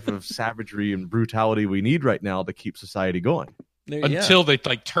the type of savagery and brutality we need right now to keep society going. Until they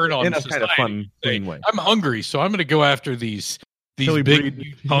like turn on in a society. Kind of fun, clean way. I'm hungry, so I'm going to go after these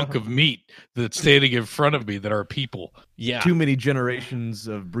big hunk of meat that's standing in front of me that are people. Yeah. Too many generations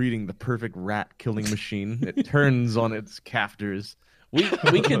of breeding the perfect rat killing machine. It turns on its cafters.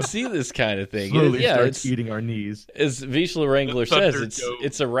 We can see this kind of thing. Slowly starts eating our knees. As Vishla Wrangler says,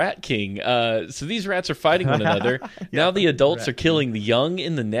 it's a rat king. So these rats are fighting one another. Now the adults are killing the young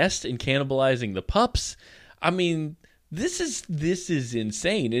in the nest and cannibalizing the pups. I mean, this is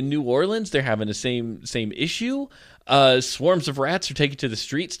insane. In New Orleans, they're having the same issue. Swarms of rats are taken to the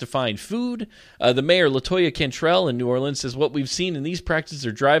streets to find food. The mayor, Latoya Cantrell in New Orleans, says what we've seen in these practices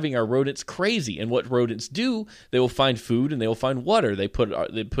are driving our rodents crazy. And what rodents do, they will find food and they will find water.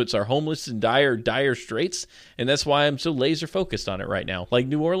 It puts our homeless in dire straits. And that's why I'm so laser focused on it right now. Like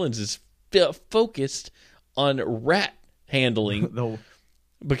New Orleans is focused on rat handling. No.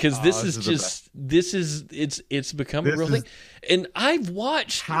 Because it's become a real thing. And I've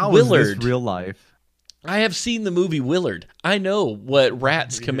watched Willard. Is this real life? I have seen the movie Willard. I know what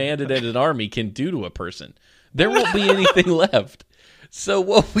rats commanded at an army can do to a person. There won't be anything left. So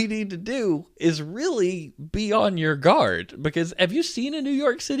what we need to do is really be on your guard. Because have you seen a New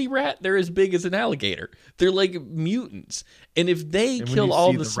York City rat? They're as big as an alligator. They're like mutants. And if they kill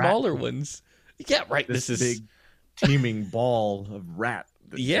all the smaller ones... Yeah, right. This big teeming ball of rat.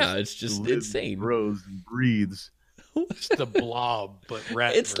 Yeah, it's just insane. Grows and breathes. Just a blob, but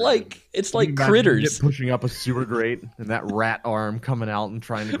rat. It's like critters pushing up a sewer grate and that rat arm coming out and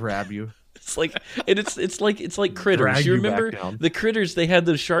trying to grab you. It's like critters. You remember the critters? They had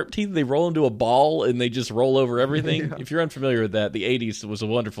those sharp teeth. They roll into a ball and they just roll over everything. Yeah. If you're unfamiliar with that, the 80s was a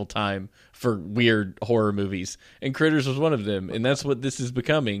wonderful time for weird horror movies, and Critters was one of them. And that's what this is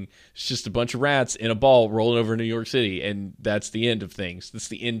becoming. It's just a bunch of rats in a ball rolling over New York City, and that's the end of things. That's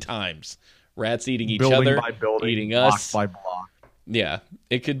the end times. Rats eating each other, eating us, block by block. Yeah,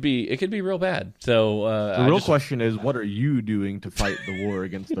 it could be real bad. So the real question is, what are you doing to fight the war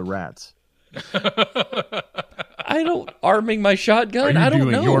against the rats? Arming my shotgun. I don't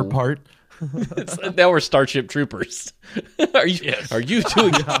know your part. Now we're Starship Troopers. Are you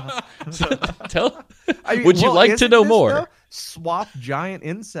doing? Would you like to know more? Though? Swap giant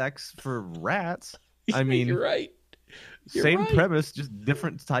insects for rats. I mean, you're right. Same premise, just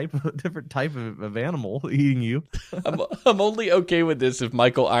different type of animal eating you. I'm only okay with this if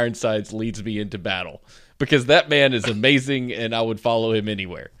Michael Ironsides leads me into battle, because that man is amazing and I would follow him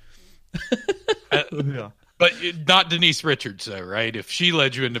anywhere. Yeah. But not Denise Richards, though, right? If she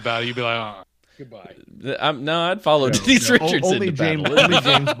led you into battle, you'd be like, "Oh, goodbye." I'd follow Denise Richards into battle. Only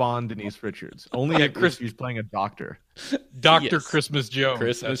James Bond, Denise Richards. Only if she's playing a doctor. Dr. Yes. Christmas Jones.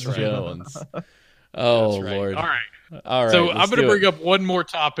 Christmas Jones. Oh, right. Lord. All right. So I'm going to bring up one more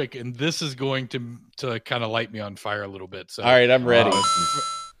topic, and this is going to kind of light me on fire a little bit. So, all right, I'm ready.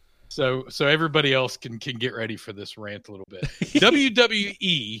 So everybody else can get ready for this rant a little bit.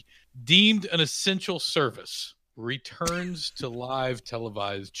 WWE deemed an essential service returns to live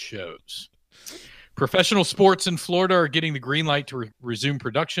televised shows. Professional sports in Florida are getting the green light to resume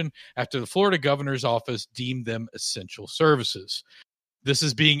production after the Florida governor's office deemed them essential services. This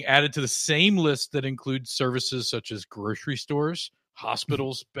is being added to the same list that includes services such as grocery stores,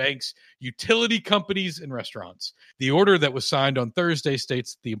 hospitals, banks, utility companies, and restaurants. The order that was signed on Thursday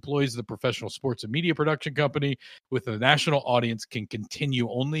states the employees of the professional sports and media production company with a national audience can continue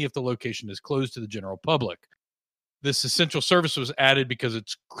only if the location is closed to the general public. This essential service was added because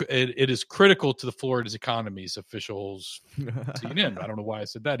it is critical to the Florida's economies, officials CNN. I don't know why I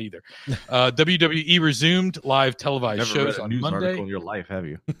said that either. WWE resumed live televised shows on Monday. Article in your life, have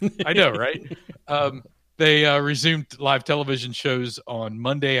you? I know, right? They resumed live television shows on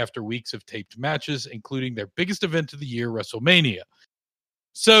Monday after weeks of taped matches, including their biggest event of the year, WrestleMania.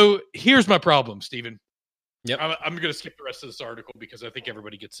 So here's my problem, Steven. Yep. I'm going to skip the rest of this article because I think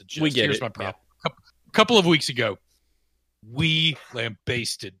everybody gets the gist. We get Here's it. my problem. Yeah. A couple of weeks ago, we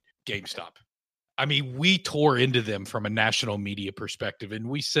lambasted GameStop. I mean, we tore into them from a national media perspective, and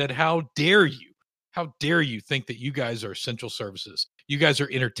we said, how dare you? How dare you think that you guys are essential services? You guys are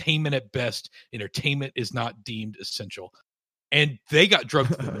entertainment at best. Entertainment is not deemed essential. And they got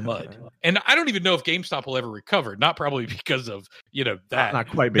drugged through the mud. And I don't even know if GameStop will ever recover. Not probably because of, that. Not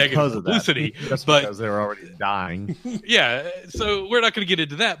quite because of publicity. That's because they were already dying. Yeah. So we're not going to get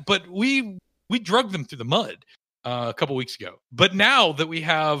into that. But we drugged them through the mud a couple weeks ago. But now that we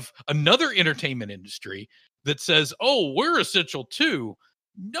have another entertainment industry that says, oh, we're essential too,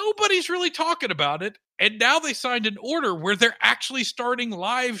 nobody's really talking about it. And now they signed an order where they're actually starting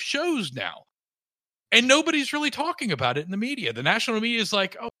live shows now. And nobody's really talking about it in the media. The national media is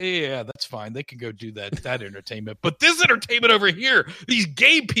like, oh, yeah, that's fine. They can go do that entertainment. But this entertainment over here, these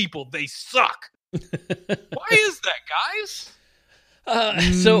gay people, they suck. Why is that, guys?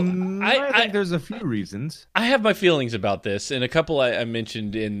 I think there's a few reasons. I have my feelings about this, and a couple I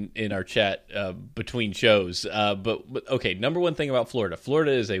mentioned in our chat between shows. But okay, number one thing about Florida.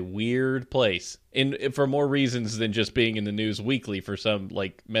 Florida is a weird place, for more reasons than just being in the news weekly for some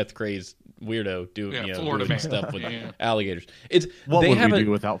like meth crazed weirdo doing stuff with alligators. What would we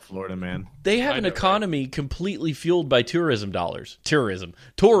do without Florida, man? They have an economy completely fueled by tourism dollars.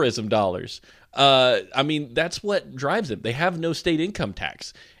 I mean, that's what drives them. They have no state income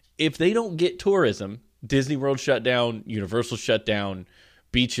tax. If they don't get tourism, Disney World shut down, Universal shut down,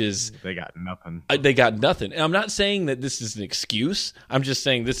 beaches. They got nothing. They got nothing. And I'm not saying that this is an excuse. I'm just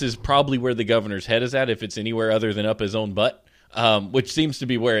saying this is probably where the governor's head is at, if it's anywhere other than up his own butt, which seems to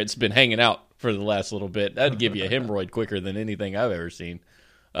be where it's been hanging out for the last little bit. That'd give you a hemorrhoid quicker than anything I've ever seen.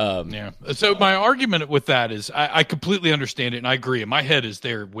 Yeah. So my argument with that is I completely understand it and I agree. And my head is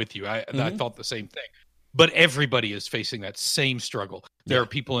there with you. I thought the same thing. But everybody is facing that same struggle. There are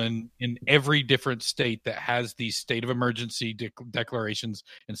people in every different state that has these state of emergency declarations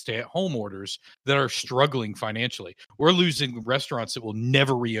and stay-at-home orders that are struggling financially. We're losing restaurants that will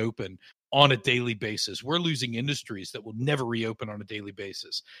never reopen on a daily basis. We're losing industries that will never reopen on a daily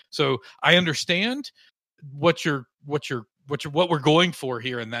basis. So I understand what we're going for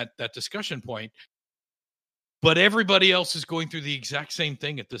here in that discussion point. But everybody else is going through the exact same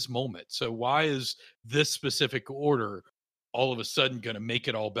thing at this moment. So why is this specific order all of a sudden going to make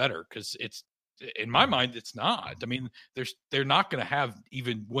it all better? Because it's, in my mind, it's not. I mean, they're not going to have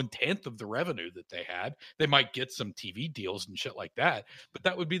even 1/10 of the revenue that they had. They might get some TV deals and shit like that, but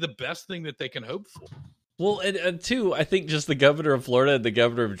that would be the best thing that they can hope for. Well, and two, I think just the governor of Florida, the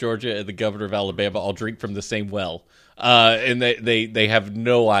governor of Georgia, and the governor of Alabama all drink from the same well, and they have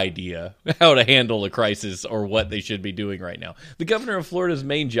no idea how to handle a crisis or what they should be doing right now. The governor of Florida's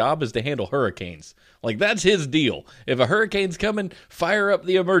main job is to handle hurricanes. Like, that's his deal. If a hurricane's coming, fire up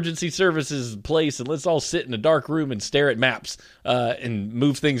the emergency services place and let's all sit in a dark room and stare at maps and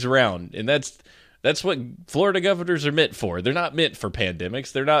move things around. And that's what Florida governors are meant for. They're not meant for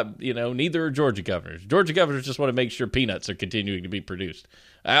pandemics. They're not, neither are Georgia governors. Georgia governors just want to make sure peanuts are continuing to be produced.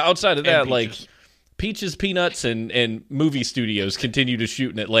 Outside of that, like, peaches, peanuts, and movie studios continue to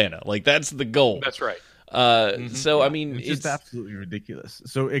shoot in Atlanta. Like, that's the goal. That's right. So, I mean, it's just absolutely ridiculous.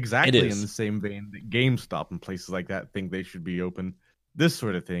 So exactly in the same vein that GameStop and places like that think they should be open, this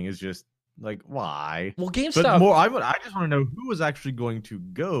sort of thing is just like, why? Well, GameStop. But I just want to know who is actually going to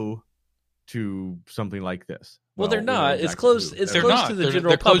go to something like this. Well, they're not. It's close. It's close to the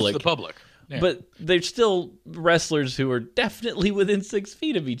general public. Close to the public. Yeah. But they're still wrestlers who are definitely within 6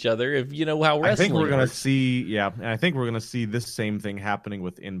 feet of each other. If you know how wrestling. I think we're going to see. Yeah, and I think we're going to see this same thing happening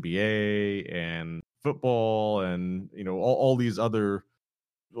with NBA and football, and all these other,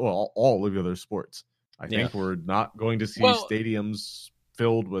 all of the other sports. I think we're not going to see stadiums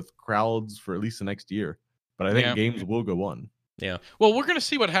filled with crowds for at least the next year. But I think games will go on. Yeah. Well, we're going to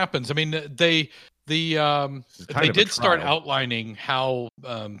see what happens. I mean, they did start outlining how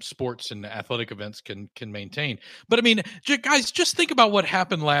sports and athletic events can maintain. But I mean, guys, just think about what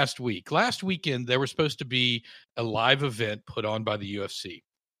happened last week. Last weekend, there was supposed to be a live event put on by the UFC.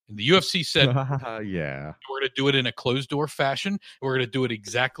 And the UFC said, yeah, we're going to do it in a closed door fashion. We're going to do it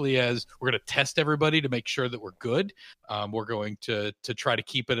exactly as we're going to test everybody to make sure that we're good. We're going to try to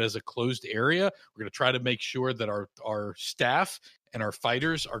keep it as a closed area. We're going to try to make sure that our staff and our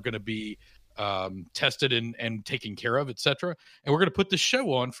fighters are going to be tested and taken care of, etc. And we're going to put the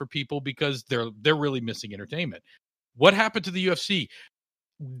show on for people because they're really missing entertainment. What happened to the UFC?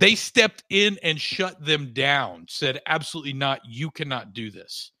 They stepped in and shut them down, said, absolutely not. You cannot do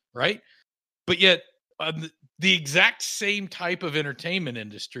this. Right. But yet the exact same type of entertainment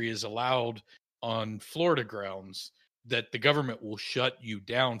industry is allowed on Florida grounds that the government will shut you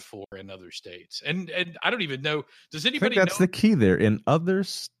down for in other states. And I don't even know. Does anybody know? That's the key there, in other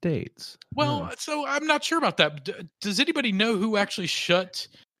states. Well, so I'm not sure about that. Does anybody know who actually shut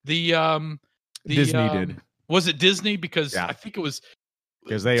the Disney did. Was it Disney? Because I think it was.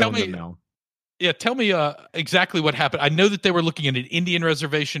 Because they own them now. Yeah, tell me exactly what happened. I know that they were looking at an Indian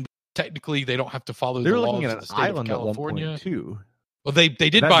reservation. Technically, they don't have to follow the laws of the state of California. Too. Well, they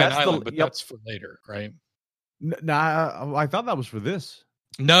did buy an island, but that's for later, right? Nah, I thought that was for this.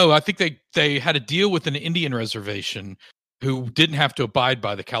 No, I think they had a deal with an Indian reservation who didn't have to abide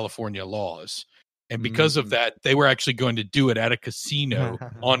by the California laws. And because of that, they were actually going to do it at a casino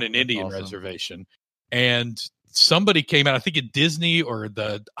on an Indian reservation. And somebody came out, I think at Disney or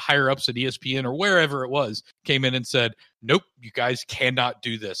the higher ups at ESPN or wherever it was, came in and said, nope, you guys cannot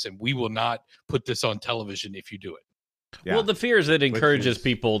do this. And we will not put this on television if you do it. Yeah. Well, the fear is that it encourages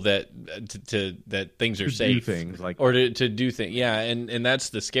people that things are safe, or to do things. Yeah, and that's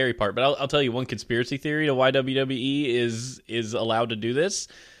the scary part. But I'll tell you one conspiracy theory to why WWE is allowed to do this.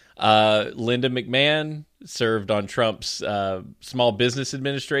 Linda McMahon served on Trump's Small Business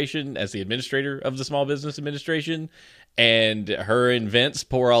Administration as the administrator of the Small Business Administration, and her and Vince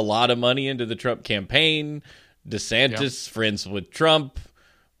pour a lot of money into the Trump campaign. DeSantis friends with Trump.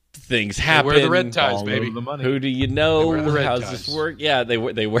 Things happen. They wear the red ties, baby. Who do you know? How's this work? Yeah, they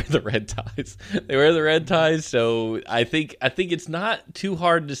wear the red ties. They wear the red ties. So I think it's not too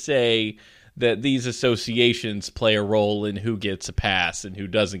hard to say that these associations play a role in who gets a pass and who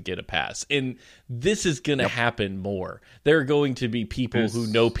doesn't get a pass. And this is going to happen more. There are going to be people who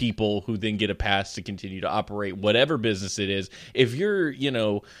know people who then get a pass to continue to operate whatever business it is. If you're,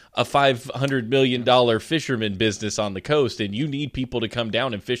 a $500 million fisherman business on the coast and you need people to come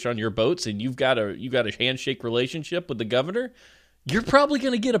down and fish on your boats and you've got a handshake relationship with the governor, you're probably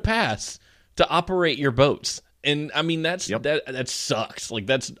going to get a pass to operate your boats. And I mean, that sucks. Like,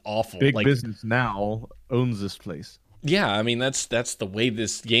 that's awful. Big like, business now owns this place. Yeah, I mean, that's the way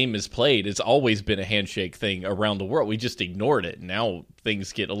this game is played. It's always been a handshake thing around the world. We just ignored it. Now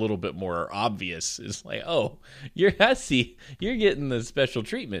things get a little bit more obvious. It's like, oh, you're getting the special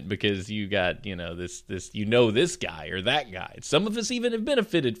treatment because you got, this this guy or that guy. Some of us even have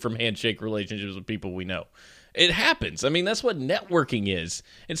benefited from handshake relationships with people we know. It happens. I mean, that's what networking is.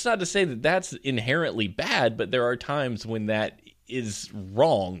 It's not to say that that's inherently bad, but there are times when that is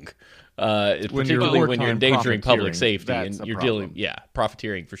wrong. Particularly when you're endangering public safety and you're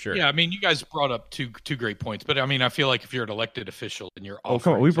profiteering for sure. Yeah, I mean, you guys brought up two great points, but I mean, I feel like if you're an elected official and you're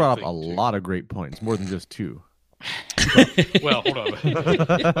come on, we brought up a lot of great points, more than just two. Well, hold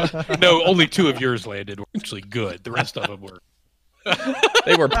on. No, only two of yours landed were actually good. The rest of them were.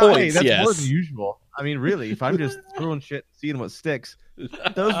 They were points. That's yes, more than usual. I mean, really, if I'm just throwing shit and seeing what sticks,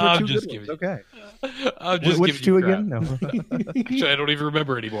 those were two good ones. Okay. Which two again? No. Actually, I don't even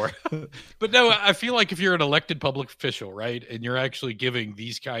remember anymore. But no, I feel like if you're an elected public official, right, and you're actually giving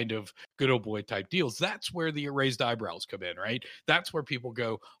these kind of good old boy type deals, that's where the raised eyebrows come in, right? That's where people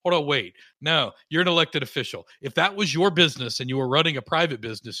go, hold on, wait. No, you're an elected official. If that was your business and you were running a private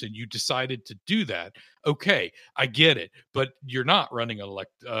business and you decided to do that, okay, I get it. But you're not running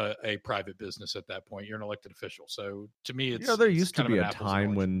a private business at that point. You're an elected official. So to me, it's there used to be a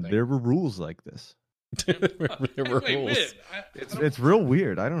time when there were rules like this. There were rules. It's real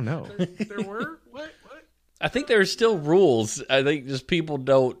weird. I don't know. There were? What? I think there are still rules. I think just people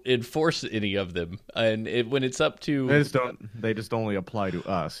don't enforce any of them, and when it's up to they just only apply to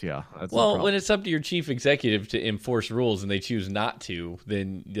us. Yeah. That's when it's up to your chief executive to enforce rules and they choose not to,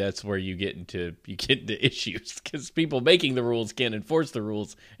 then that's where you get into issues because people making the rules can't enforce the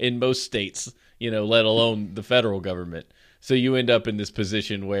rules in most states. Let alone the federal government. So you end up in this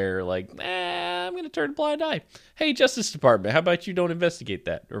position where, like, I'm going to turn a blind eye. Hey, Justice Department, how about you don't investigate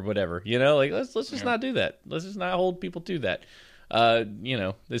that or whatever? Let's just not do that. Let's just not hold people to that.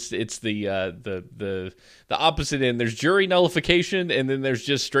 It's the opposite end. There's jury nullification, and then there's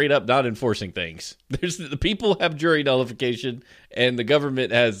just straight up not enforcing things. There's the people have jury nullification, and the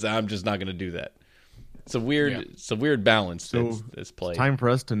government has. I'm just not going to do that. It's a weird balance that's played. It's time for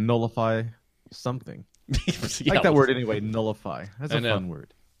us to nullify something. I like that word anyway, nullify. That's a fun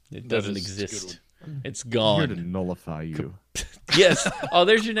word. It doesn't exist. It's gone. I'm here to nullify you. Yes. Oh,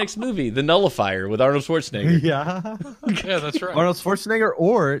 there's your next movie, The Nullifier, with Arnold Schwarzenegger. Yeah. Yeah, that's right. Arnold Schwarzenegger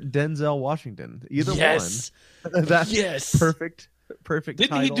or Denzel Washington. Either one. That's perfect. Perfect.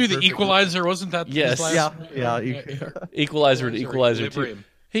 Didn't title, he do the Equalizer? Wasn't that? Yes. Yeah. Equalizer to Equalizer 2.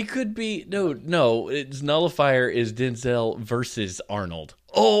 He could be it's Nullifier is Denzel versus Arnold.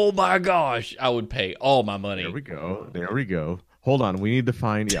 Oh my gosh, I would pay all my money. There we go. Hold on, we need to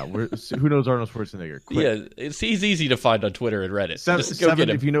find. Yeah, who knows Arnold Schwarzenegger? Quick. Yeah, he's easy to find on Twitter and Reddit. Just go get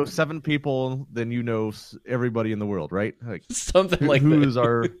him. If you know 7 people, then you know everybody in the world, right? Like something like who's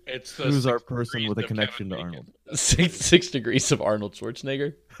that. Who's our person with a connection to Arnold? 6 degrees of Arnold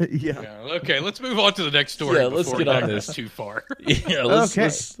Schwarzenegger. Yeah. Okay, let's move on to the next story. Yeah, let's get on this. Too far. Yeah,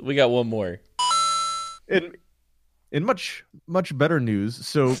 we got one more. In much better news,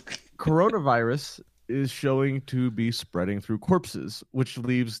 so coronavirus is showing to be spreading through corpses, which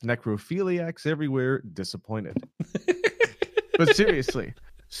leaves necrophiliacs everywhere disappointed. But seriously,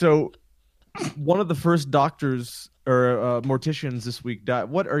 so one of the first doctors or morticians this week died.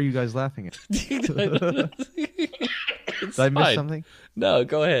 What are you guys laughing at? Did I miss something? No,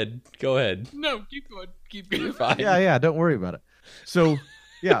 go ahead. No, keep going. You're fine. Yeah, don't worry about it. So,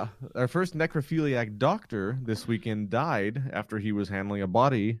 yeah, our first necrophiliac doctor this weekend died after he was handling a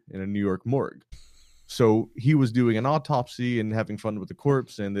body in a New York morgue. So he was doing an autopsy and having fun with the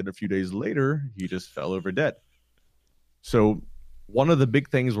corpse, and then a few days later, he just fell over dead. So one of the big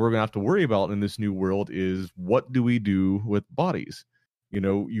things we're going to have to worry about in this new world is what do we do with bodies?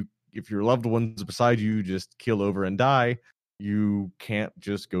 If your loved ones beside you just keel over and die, you can't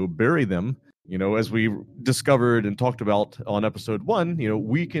just go bury them. As we discovered and talked about on episode 1,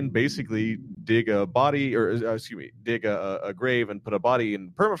 we can basically dig a body dig a grave and put a body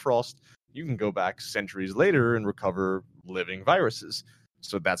in permafrost. You can go back centuries later and recover living viruses.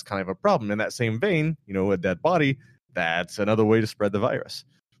 So that's kind of a problem. In that same vein, a dead body, that's another way to spread the virus.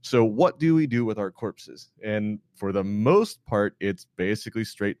 So what do we do with our corpses? And for the most part, it's basically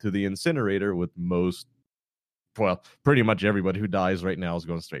straight to the incinerator. With pretty much everybody who dies right now is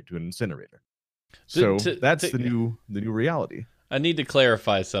going straight to an incinerator. So that's the new reality. I need to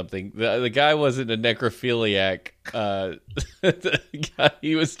clarify something. The guy wasn't a necrophiliac.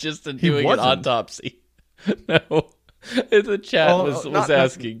 He was just doing an autopsy. No, the chat was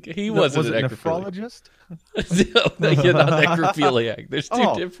asking. He wasn't a nephrologist. No, you're not necrophiliac. There's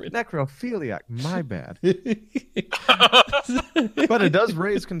two different. Necrophiliac. My bad. But it does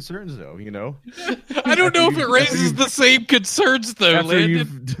raise concerns, though. I don't know if it raises the same concerns, though.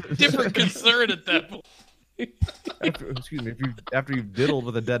 Landon. Different concern at that point. After you've diddled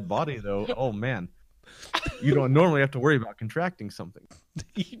with a dead body, though, oh man, you don't normally have to worry about contracting something.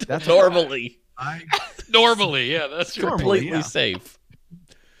 That's normally. Normally, yeah, that's completely safe.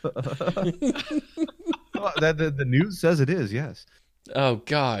 The news says it is, yes. Oh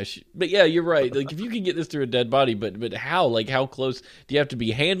gosh, but yeah, you're right. Like if you can get this through a dead body, but how? Like how close do you have to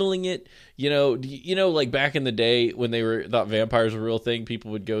be handling it? Like back in the day when they thought vampires were a real thing, people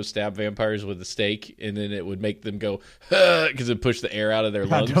would go stab vampires with a stake, and then it would make them go because it pushed the air out of their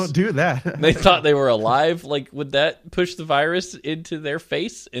lungs. Don't do that. They thought they were alive. Like would that push the virus into their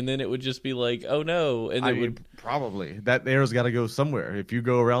face, and then it would just be like, oh no, and it would probably that air's got to go somewhere. If you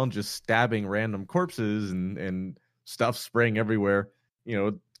go around just stabbing random corpses and stuff spraying everywhere,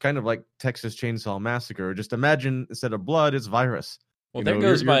 kind of like Texas Chainsaw Massacre. Just imagine instead of blood, it's virus. Well, there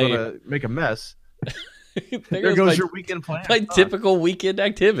goes you're gonna make a mess. there goes your weekend plan. My typical weekend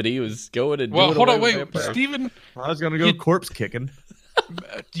activity was going and doing. Well, hold on, wait, Steven. I was gonna go corpse kicking.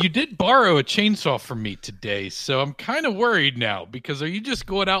 You did borrow a chainsaw from me today, so I'm kind of worried now. Because are you just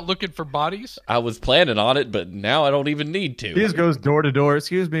going out looking for bodies? I was planning on it, but now I don't even need to. He just goes door to door.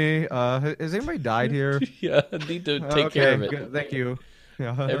 Excuse me, has anybody died here? Yeah, I need to take care of it. Good. Thank you.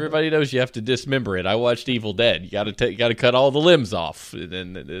 Yeah. Everybody knows you have to dismember it. I watched Evil Dead. You got to cut all the limbs off, and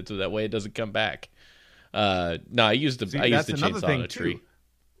then that way it doesn't come back. No, I used the chainsaw on a tree. Too.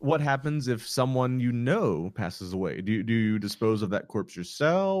 What happens if someone passes away? Do you dispose of that corpse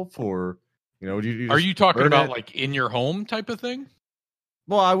yourself, or do you are you talking about like in your home type of thing?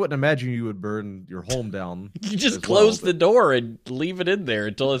 Well, I wouldn't imagine you would burn your home down. You just close the door and leave it in there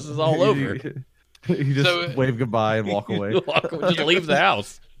until this is all over. You just wave goodbye and walk away. Just leave the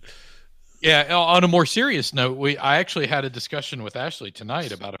house. Yeah. On a more serious note, I actually had a discussion with Ashley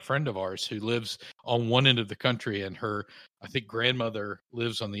tonight about a friend of ours who lives on one end of the country, and her, I think, grandmother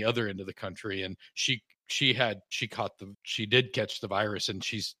lives on the other end of the country, and she did catch the virus, and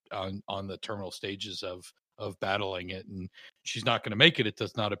she's on the terminal stages of battling it, and she's not going to make it. It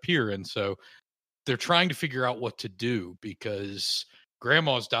does not appear, and so they're trying to figure out what to do because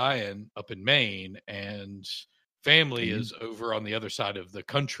grandma's dying up in Maine, and family is over on the other side of the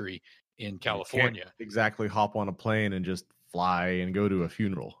country in California. Can't exactly hop on a plane and just fly and go to a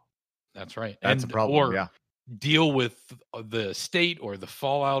funeral. That's right. That's a problem. Or deal with the state or the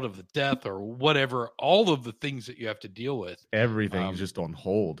fallout of the death or whatever. All of the things that you have to deal with. Everything's just on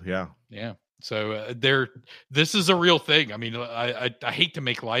hold. Yeah. Yeah. So this is a real thing. I mean, I hate to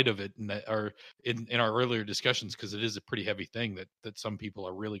make light of it in our earlier discussions because it is a pretty heavy thing that some people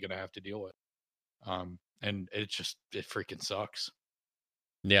are really going to have to deal with. And it freaking sucks.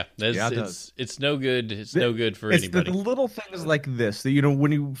 Yeah, it's no good. It's no good for anybody. It's the little things like this that,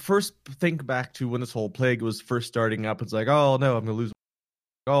 when you first think back to when this whole plague was first starting up, it's like, oh no, I'm going to lose.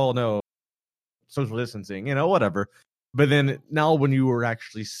 Oh no, social distancing, whatever. But then now when you were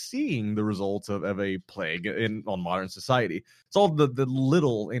actually seeing the results of a plague on modern society, it's all the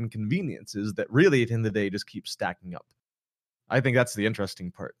little inconveniences that really at the end of the day just keep stacking up. I think that's the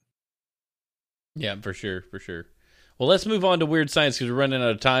interesting part. Yeah, for sure. Well, let's move on to Weird Science because we're running out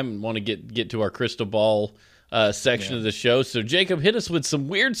of time and want to get to our crystal ball section of the show. So, Jacob, hit us with some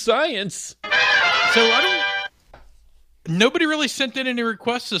Weird Science. So, nobody really sent in any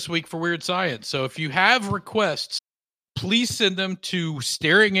requests this week for Weird Science. So, if you have requests, please send them to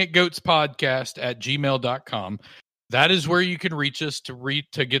staringatgoatspodcast@gmail.com. That is where you can reach us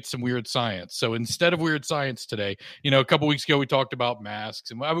to get some Weird Science. So instead of Weird Science today, a couple weeks ago we talked about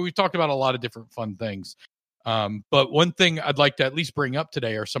masks and we talked about a lot of different fun things. But one thing I'd like to at least bring up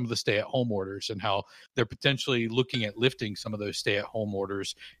today are some of the stay-at-home orders and how they're potentially looking at lifting some of those stay-at-home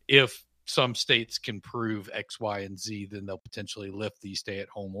orders. If some states can prove X, Y, and Z, then they'll potentially lift these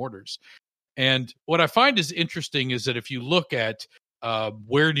stay-at-home orders. And what I find is interesting is that if you look at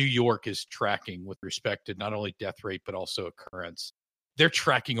where New York is tracking with respect to not only death rate, but also occurrence, they're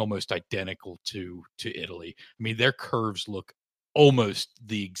tracking almost identical to Italy. I mean, their curves look almost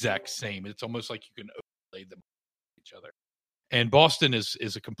the exact same. It's almost like you can overlay them on each other. And Boston is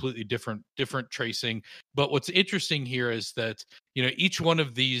a completely different tracing. But what's interesting here is that, each one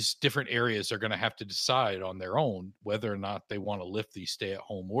of these different areas are going to have to decide on their own whether or not they want to lift these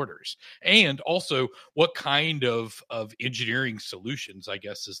stay-at-home orders, and also what kind of engineering solutions, I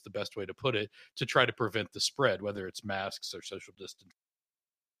guess is the best way to put it, to try to prevent the spread, whether it's masks or social distancing.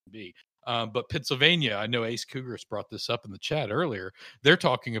 But Pennsylvania, I know Ace Cougars brought this up in the chat earlier. They're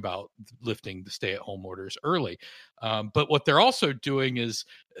talking about lifting the stay-at-home orders early. But what they're also doing is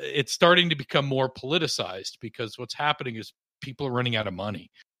it's starting to become more politicized, because what's happening is people are running out of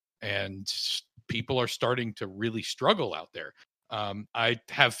money and people are starting to really struggle out there. I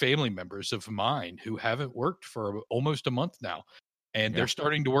have family members of mine who haven't worked for almost a month now, and they're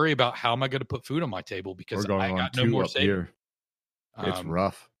starting to worry about, how am I going to put food on my table, because I got no more savings. It's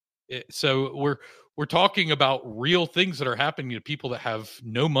rough. So we're talking about real things that are happening to people that have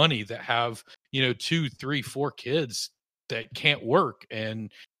no money, that have 2, 3, 4 kids that can't work, and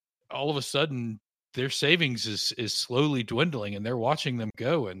all of a sudden their savings is slowly dwindling, and they're watching them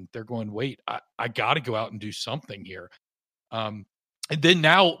go, and they're going, wait, I got to go out and do something here. And then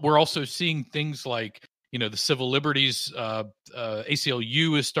now we're also seeing things like, the civil liberties,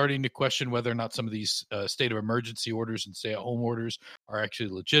 ACLU is starting to question whether or not some of these state of emergency orders and stay-at-home orders are actually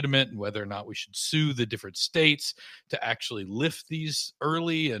legitimate, and whether or not we should sue the different states to actually lift these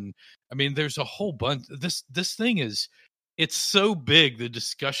early. And I mean, there's a whole bunch. This thing it's so big, the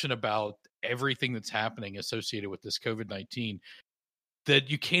discussion about everything that's happening associated with this COVID-19,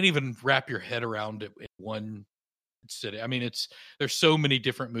 that you can't even wrap your head around it in one city. I mean, there's so many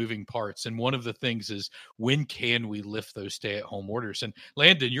different moving parts, and one of the things is, when can we lift those stay-at-home orders? And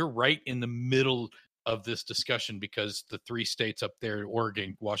Landon, you're right in the middle of this discussion, because the 3 states up there,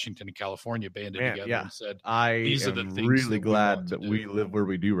 Oregon, Washington, and California, banded together and said, "These are the things." Really glad that we live where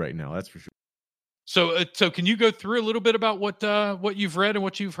we do right now. That's for sure. So can you go through a little bit about what you've read and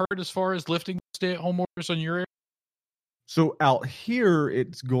what you've heard as far as lifting stay-at-home orders on your area? So out here,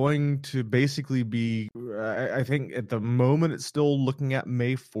 it's going to basically be, I think at the moment, it's still looking at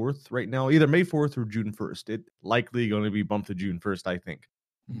May 4th right now, either May 4th or June 1st. It's likely going to be bumped to June 1st, I think.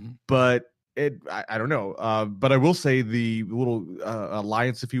 Mm-hmm. But I don't know. But I will say the little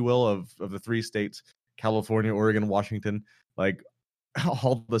alliance, if you will, of the 3 states, California, Oregon, Washington, like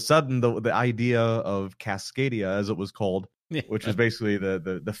all of a sudden, the idea of Cascadia, as it was called, which is basically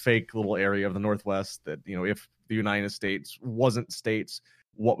the fake little area of the Northwest that, if the United States wasn't states,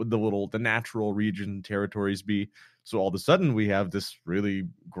 what would the natural region territories be? So all of a sudden we have this really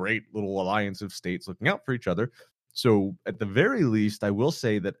great little alliance of states looking out for each other. So at the very least, I will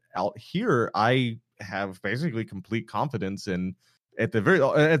say that out here, I have basically complete confidence in at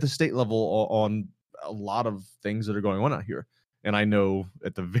the state level on a lot of things that are going on out here. And I know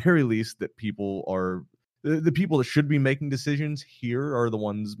at the very least that people are the people that should be making decisions here are the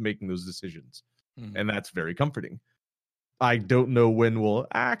ones making those decisions. Mm-hmm. And that's very comforting. I don't know when we'll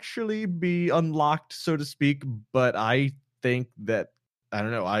actually be unlocked, so to speak, but I think that, I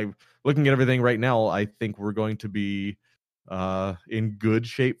don't know, I'm looking at everything right now, I think we're going to be in good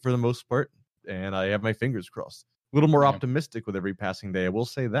shape for the most part, and I have my fingers crossed. A little more optimistic with every passing day, I will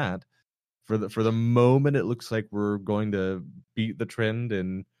say that. For the moment, it looks like we're going to beat the trend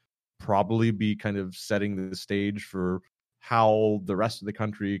and probably be kind of setting the stage for how the rest of the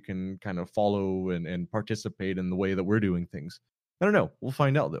country can kind of follow and participate in the way that we're doing things. I don't know. We'll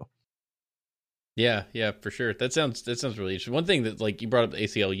find out, though. Yeah, for sure. That sounds really interesting. One thing that, like, you brought up the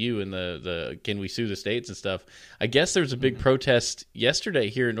ACLU and the can we sue the states and stuff. I guess there was a big protest yesterday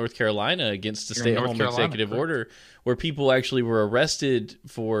here in North Carolina against the stay-at-home executive order, where people actually were arrested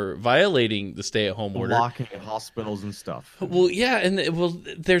for violating the stay-at-home order, locking hospitals and stuff. Well, yeah, and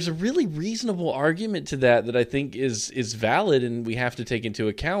there's a really reasonable argument to that I think is valid, and we have to take into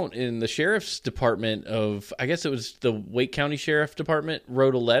account. In the sheriff's department of, I guess it was the Wake County Sheriff Department,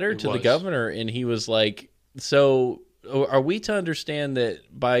 wrote a letter to the governor, and he was like, so are we to understand that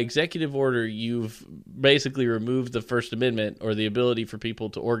by executive order you've basically removed the First Amendment, or the ability for people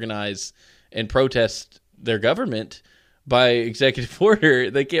to organize and protest their government? By executive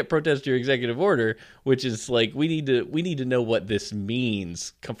order, they can't protest your executive order, which is like, we need to know what this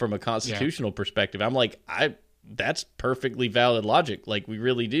means from a constitutional perspective. I'm like, that's perfectly valid logic. Like, we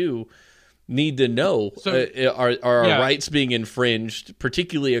really do need to know, are our rights being infringed,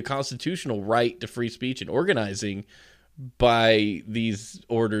 particularly a constitutional right to free speech and organizing, by these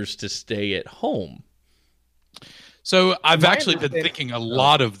orders to stay at home. So I've actually been thinking a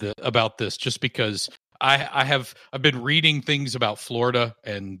lot about this, just because I've been reading things about Florida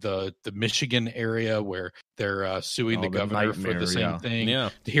and the Michigan area where they're suing the governor for the same thing. Yeah.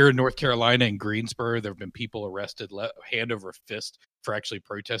 Here in North Carolina and Greensboro, there have been people arrested hand over fist for actually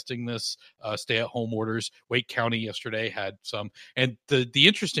protesting this stay-at-home orders. Wake County yesterday had some, and the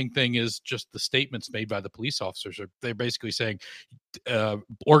interesting thing is just the statements made by the police officers. They're basically saying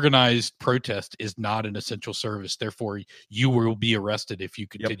organized protest is not an essential service, therefore you will be arrested if you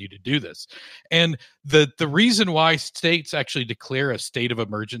continue to do this. And the reason why states actually declare a state of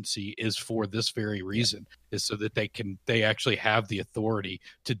emergency is for this very reason, is so that they actually have the authority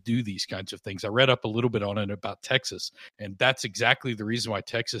to do these kinds of things. I read up a little bit on it about Texas, and that's exactly the reason why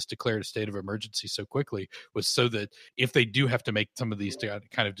Texas declared a state of emergency so quickly, was so that if they do have to make some of these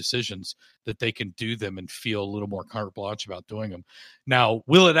kind of decisions, that they can do them and feel a little more carte blanche about doing them. Now,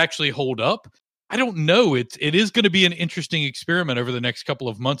 will it actually hold up? I don't know. It is going to be an interesting experiment over the next couple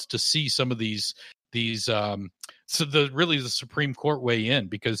of months to see some of these the Supreme Court weigh in,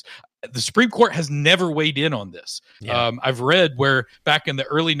 because the Supreme Court has never weighed in on this. Yeah. I've read where back in the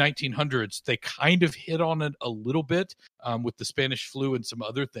early 1900s, they kind of hit on it a little bit with the Spanish flu and some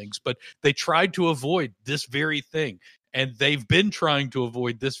other things, but they tried to avoid this very thing. And they've been trying to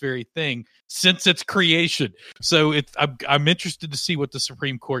avoid this very thing since its creation. So I'm interested to see what the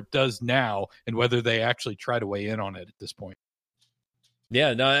Supreme Court does now and whether they actually try to weigh in on it at this point.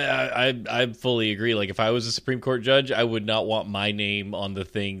 Yeah, no, I fully agree. Like, if I was a Supreme Court judge, I would not want my name on the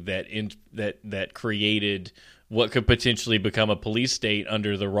thing that created what could potentially become a police state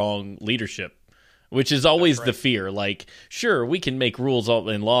under the wrong leadership, which is always the fear. Like, sure, we can make rules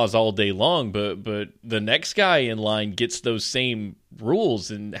and laws all day long, but the next guy in line gets those same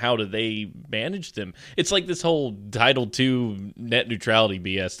rules, and how do they manage them? It's like this whole Title II net neutrality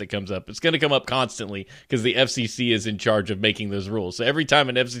BS that comes up. It's going to come up constantly because the FCC is in charge of making those rules. So every time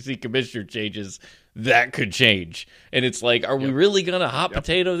an FCC commissioner changes, that could change. And it's like, are we really going to hot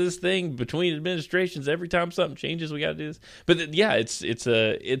potato this thing between administrations? Every time something changes, we got to do this. But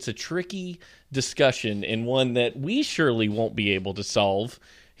it's a tricky discussion, and one that we surely won't be able to solve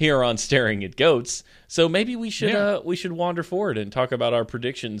here on Staring at Goats. So maybe we should wander forward and talk about our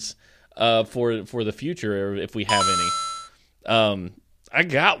predictions for the future, if we have any. I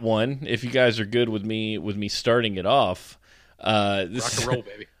got one. If you guys are good with me starting it off, rock and roll,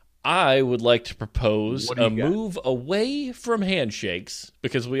 baby. I would like to propose a move away from handshakes,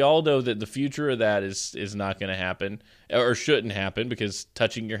 because we all know that the future of that is not going to happen, or shouldn't happen, because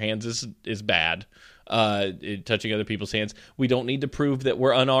touching your hands is bad. Touching other people's hands. We don't need to prove that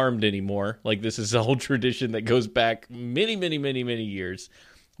we're unarmed anymore. Like, this is a whole tradition that goes back many, many, many, many years.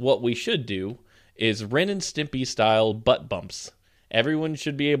 What we should do is Ren and Stimpy style butt bumps. Everyone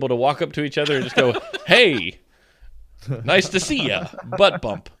should be able to walk up to each other and just go, "Hey, nice to see ya," butt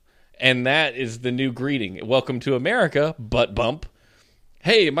bump. And that is the new greeting. "Welcome to America," butt bump.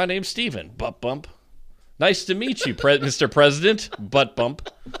 "Hey, my name's Steven," butt bump. "Nice to meet you, Mr. President," butt bump.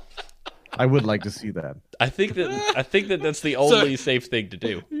 I would like to see that. I think that that's the only safe thing to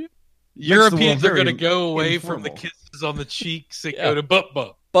do. Europeans are going to go away from the kisses on the cheeks and go to butt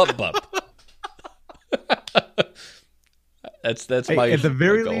bump. Butt bump. That's my at the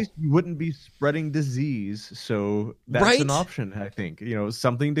very goal. least, you wouldn't be spreading disease, so that's an option. I think,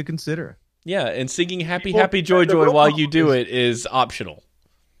 something to consider. Yeah, and singing "Happy Happy Joy Joy" while you do it is optional.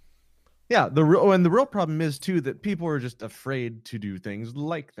 Yeah, the real problem is too that people are just afraid to do things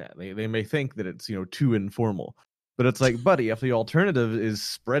like that. They may think that it's too informal, but it's like, buddy, if the alternative is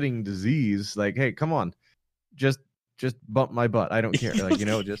spreading disease, like, hey, come on, just bump my butt. I don't care. Like,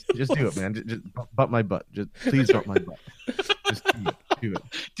 just do it, man. Just bump my butt. Just please bump my butt. Just do it.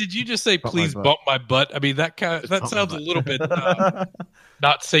 Did you just say please bump my butt? I mean, that sounds a little bit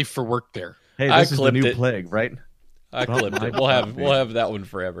not safe for work there. Hey, this is the new plague, right? I clipped it. We'll have that one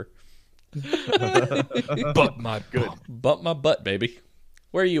forever. Bump my butt, baby.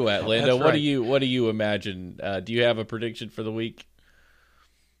 Where are you at, Lando? What do you imagine? Do you have a prediction for the week?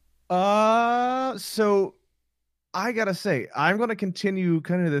 So I gotta say, I'm gonna continue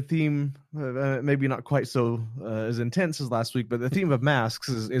kind of the theme, maybe not quite so as intense as last week, but the theme of masks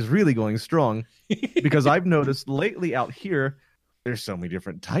is really going strong, because I've noticed lately out here there's so many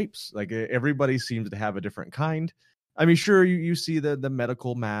different types. Like, everybody seems to have a different kind. I mean, sure, you see the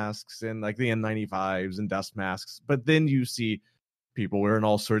medical masks and like the N95s and dust masks, but then you see people wearing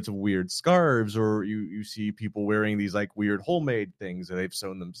all sorts of weird scarves, or you see people wearing these like weird homemade things that they've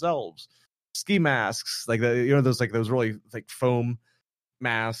sewn themselves. Ski masks, like those really like foam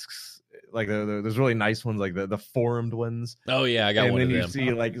masks, like those really nice ones, like the formed ones. Oh yeah, I got one of them. And then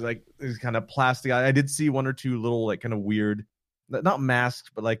you see like these kind of plastic. I did see one or two little like kind of weird, not masks,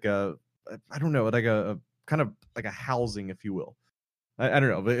 but like I don't know, like a kind of like a housing, if you will. I don't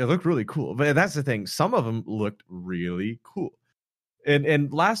know, but it looked really cool. But that's the thing. Some of them looked really cool.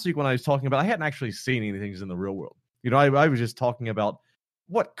 And last week when I was talking about, I hadn't actually seen any things in the real world. I was just talking about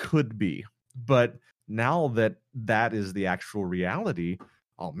what could be. But now that is the actual reality,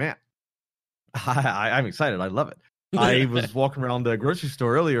 oh man, I'm excited. I love it. I was walking around the grocery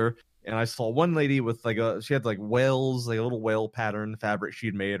store earlier, and I saw one lady with she had like whales, like a little whale pattern fabric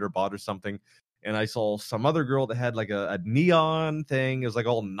she'd made or bought or something. And I saw some other girl that had like a neon thing. It was like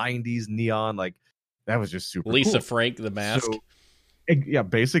all 90s neon. Like that was just super Lisa cool. Frank, the mask. So, yeah,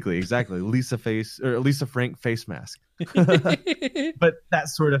 basically, exactly. Lisa Frank face mask. But that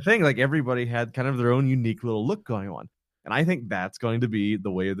sort of thing, like everybody had kind of their own unique little look going on. And I think that's going to be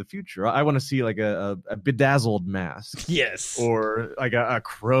the way of the future. I want to see like a bedazzled mask. Yes. Or like a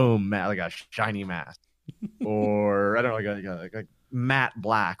chrome mask, like a shiny mask. Or I don't know, like a matte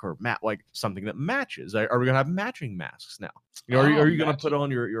black or matte, like something that matches. Are we gonna have matching masks now? Are you gonna put on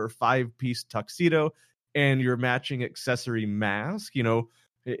your 5-piece tuxedo and your matching accessory mask?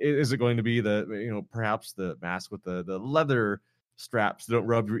 Is it going to be perhaps the mask with the leather straps that don't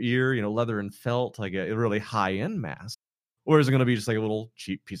rub your ear, leather and felt, like a really high end mask? Or is it going to be just like a little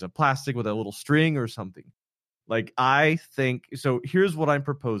cheap piece of plastic with a little string or something? Like, I think so. Here's what I'm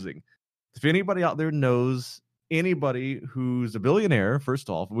proposing. If anybody out there knows anybody who's a billionaire, first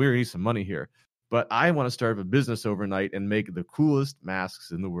off, we need some money here. But I want to start a business overnight and make the coolest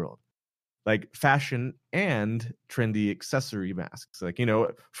masks in the world, like fashion and trendy accessory masks. Like,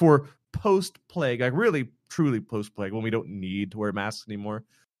 for post-plague, like really, truly post-plague, when we don't need to wear masks anymore.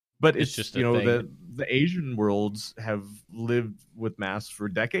 But it's just, the Asian worlds have lived with masks for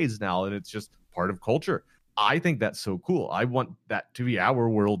decades now, and it's just part of culture. I think that's so cool. I want that to be our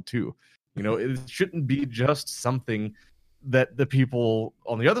world too. It shouldn't be just something that the people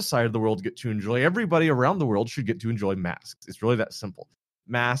on the other side of the world get to enjoy. Everybody around the world should get to enjoy masks. It's really that simple.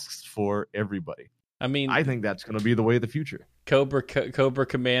 Masks for everybody. I mean, I think that's going to be the way of the future. Cobra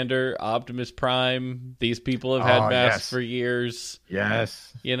Commander, Optimus Prime, these people have had masks for years.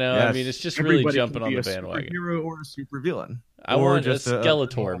 Yes. I mean, it's just everybody really jumping on the bandwagon. A superhero or a supervillain. I want just a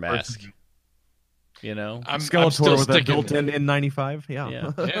Skeletor mask. I'm Skeletor still with a built-in N95.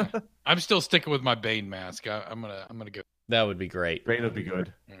 Yeah. I'm still sticking with my Bane mask. I'm gonna go. That would be great. Bane would be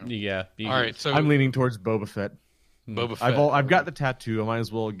good. Yeah. All right. So I'm leaning towards Boba Fett. Boba Fett. I've got the tattoo. I might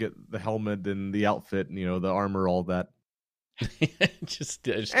as well get the helmet and the outfit and the armor, all that. just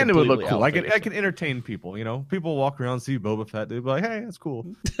and it would look cool. I can entertain people. People walk around, see Boba Fett, they'd be like, "Hey, that's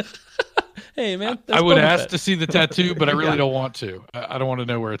cool." Hey, man, I would ask to see the tattoo, but I really don't want to. I don't want to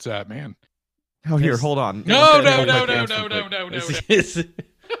know where it's at, man. Oh, here, hold on. No.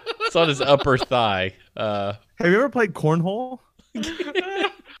 It's on his upper thigh. Have you ever played cornhole?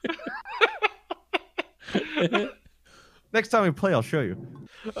 Next time we play, I'll show you.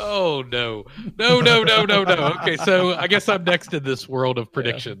 Oh, no. Okay, so I guess I'm next in this world of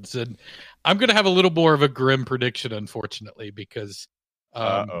predictions. And I'm going to have a little more of a grim prediction, unfortunately, because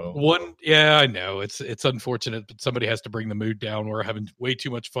I know it's unfortunate, but somebody has to bring the mood down. We're having way too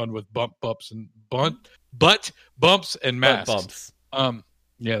much fun with bumps and bumps and masks. Bumps.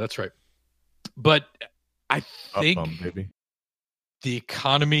 Yeah, that's right. But I think the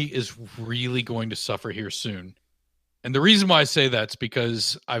economy is really going to suffer here soon. And the reason why I say that's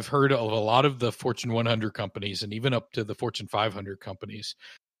because I've heard of a lot of the Fortune 100 companies and even up to the Fortune 500 companies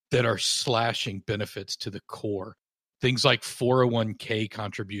that are slashing benefits to the core. Things like 401k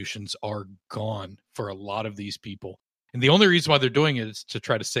contributions are gone for a lot of these people. And the only reason why they're doing it is to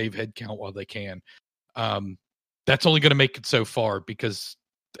try to save headcount while they can. That's only going to make it so far because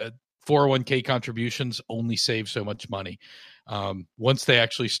 401k contributions only save so much money. Once they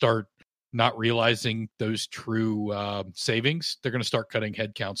actually start not realizing those true savings, they're going to start cutting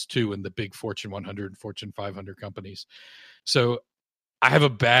headcounts too in the big Fortune 100 and Fortune 500 companies. So I have a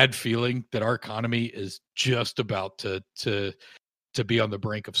bad feeling that our economy is just about to be on the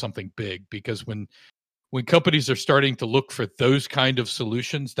brink of something big, because when companies are starting to look for those kind of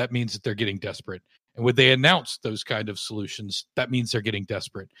solutions, that means that they're getting desperate. And when they announce those kind of solutions, that means they're getting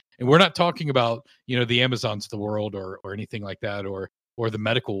desperate. And we're not talking about, the Amazons of the world or anything like that, or the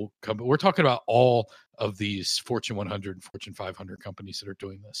medical company. We're talking about all of these Fortune 100 and Fortune 500 companies that are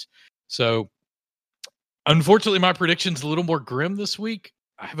doing this. So unfortunately, my prediction's a little more grim this week.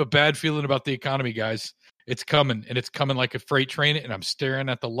 I have a bad feeling about the economy, guys. It's coming, and it's coming like a freight train, and I'm staring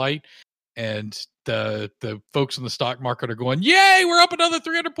at the light, and the folks in the stock market are going, yay, we're up another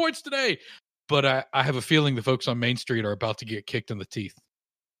 300 points today. But I have a feeling the folks on Main Street are about to get kicked in the teeth.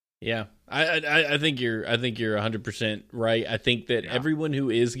 Yeah, I think you're 100% right. I think that everyone who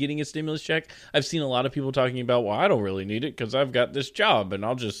is getting a stimulus check, I've seen a lot of people talking about, well, I don't really need it because I've got this job and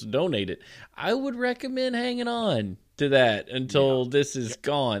I'll just donate it. I would recommend hanging on to that until this is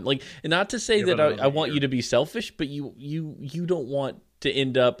gone. Like, not to say that I want you to be selfish, but you don't want to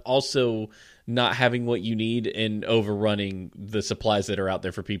end up also not having what you need and overrunning the supplies that are out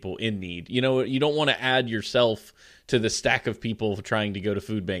there for people in need. You know, you don't want to add yourself to the stack of people trying to go to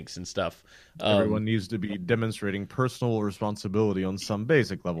food banks and stuff. Everyone needs to be demonstrating personal responsibility on some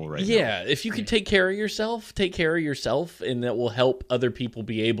basic level right now. Yeah, if you can take care of yourself, and that will help other people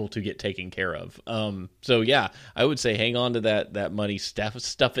be able to get taken care of. So yeah, I would say hang on to that money,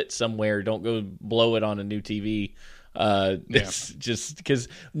 stuff it somewhere. Don't go blow it on a new TV. It's just because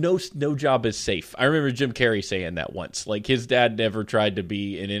no job is safe. I remember Jim Carrey saying that once. Like, his dad never tried to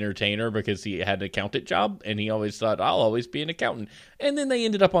be an entertainer because he had an accountant job, and he always thought, I'll always be an accountant. And then they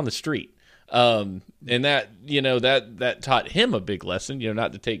ended up on the street. And that, that taught him a big lesson,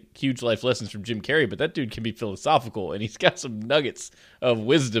 not to take huge life lessons from Jim Carrey, but that dude can be philosophical, and he's got some nuggets of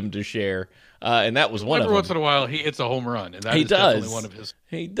wisdom to share. And that was one of them. Every once in a while, he hits a home run, and that is definitely one of his.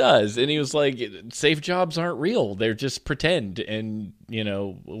 He does, and he was like, safe jobs aren't real. They're just pretend, and,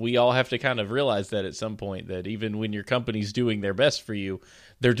 we all have to kind of realize that at some point, that even when your company's doing their best for you,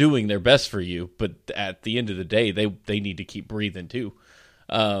 they're doing their best for you, but at the end of the day, they need to keep breathing too.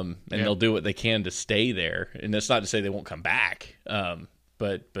 And they'll do what they can to stay there. And that's not to say they won't come back.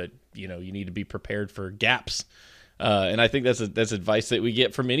 But you need to be prepared for gaps. And I think that's advice that we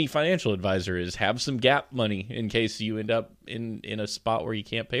get from any financial advisor is have some gap money in case you end up in a spot where you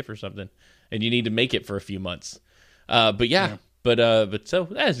can't pay for something and you need to make it for a few months. But so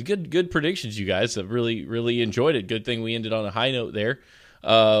that's good predictions, you guys. I've really, really enjoyed it. Good thing we ended on a high note there.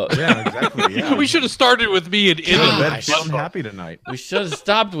 Yeah, exactly. Yeah. We should have started with me and I'm happy tonight. We should have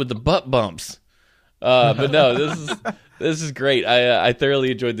stopped with the butt bumps. But no, this is great. I thoroughly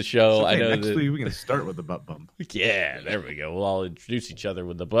enjoyed the show. Okay, I know next week we can start with the butt bump. Yeah, there we go. We'll all introduce each other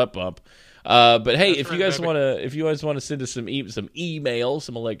with the butt bump. But hey, if you guys want to send us some email,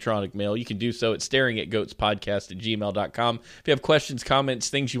 some electronic mail, you can do so at staringatgoatspodcast@gmail.com. If you have questions, comments,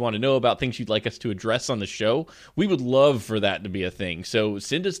 things you want to know about, things you'd like us to address on the show, we would love for that to be a thing. So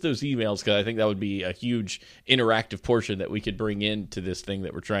send us those emails, because I think that would be a huge interactive portion that we could bring into this thing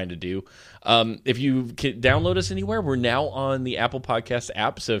that we're trying to do. If you can download us anywhere, we're now on the Apple Podcast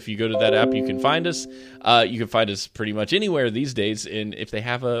app. So if you go to that app, you can find us. You can find us pretty much anywhere these days. And if they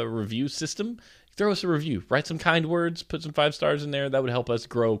have a review system, throw us a review, write some kind words, put some 5 stars in there. That would help us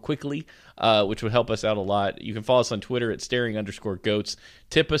grow quickly, which would help us out a lot. You can follow us on Twitter at staring_goats.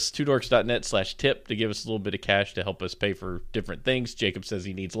 Tip us, twodorks.net/tip to give us a little bit of cash to help us pay for different things. Jacob says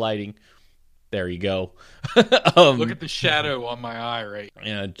he needs lighting. There you go. Look at the shadow on my eye, right?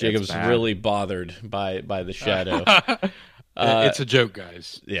 Yeah, Jacob's really bothered by the shadow. It's a joke,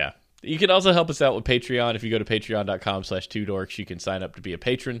 guys. Yeah. You can also help us out with Patreon. If you go to patreon.com/twodorks, you can sign up to be a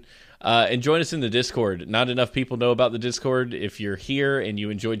patron. And join us in the Discord. Not enough people know about the Discord. If you're here and you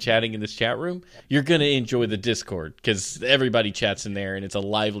enjoy chatting in this chat room, you're going to enjoy the Discord, because everybody chats in there, and it's a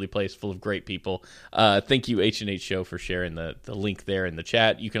lively place full of great people. Thank you, H&H Show, for sharing the link there in the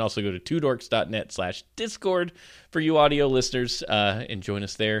chat. You can also go to twodorks.net/Discord for you audio listeners, and join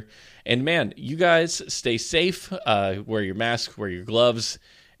us there. And man, you guys stay safe. Wear your mask, wear your gloves,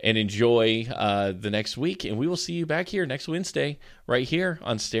 and enjoy the next week. And we will see you back here next Wednesday, right here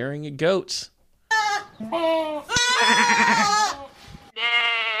on Staring at Goats.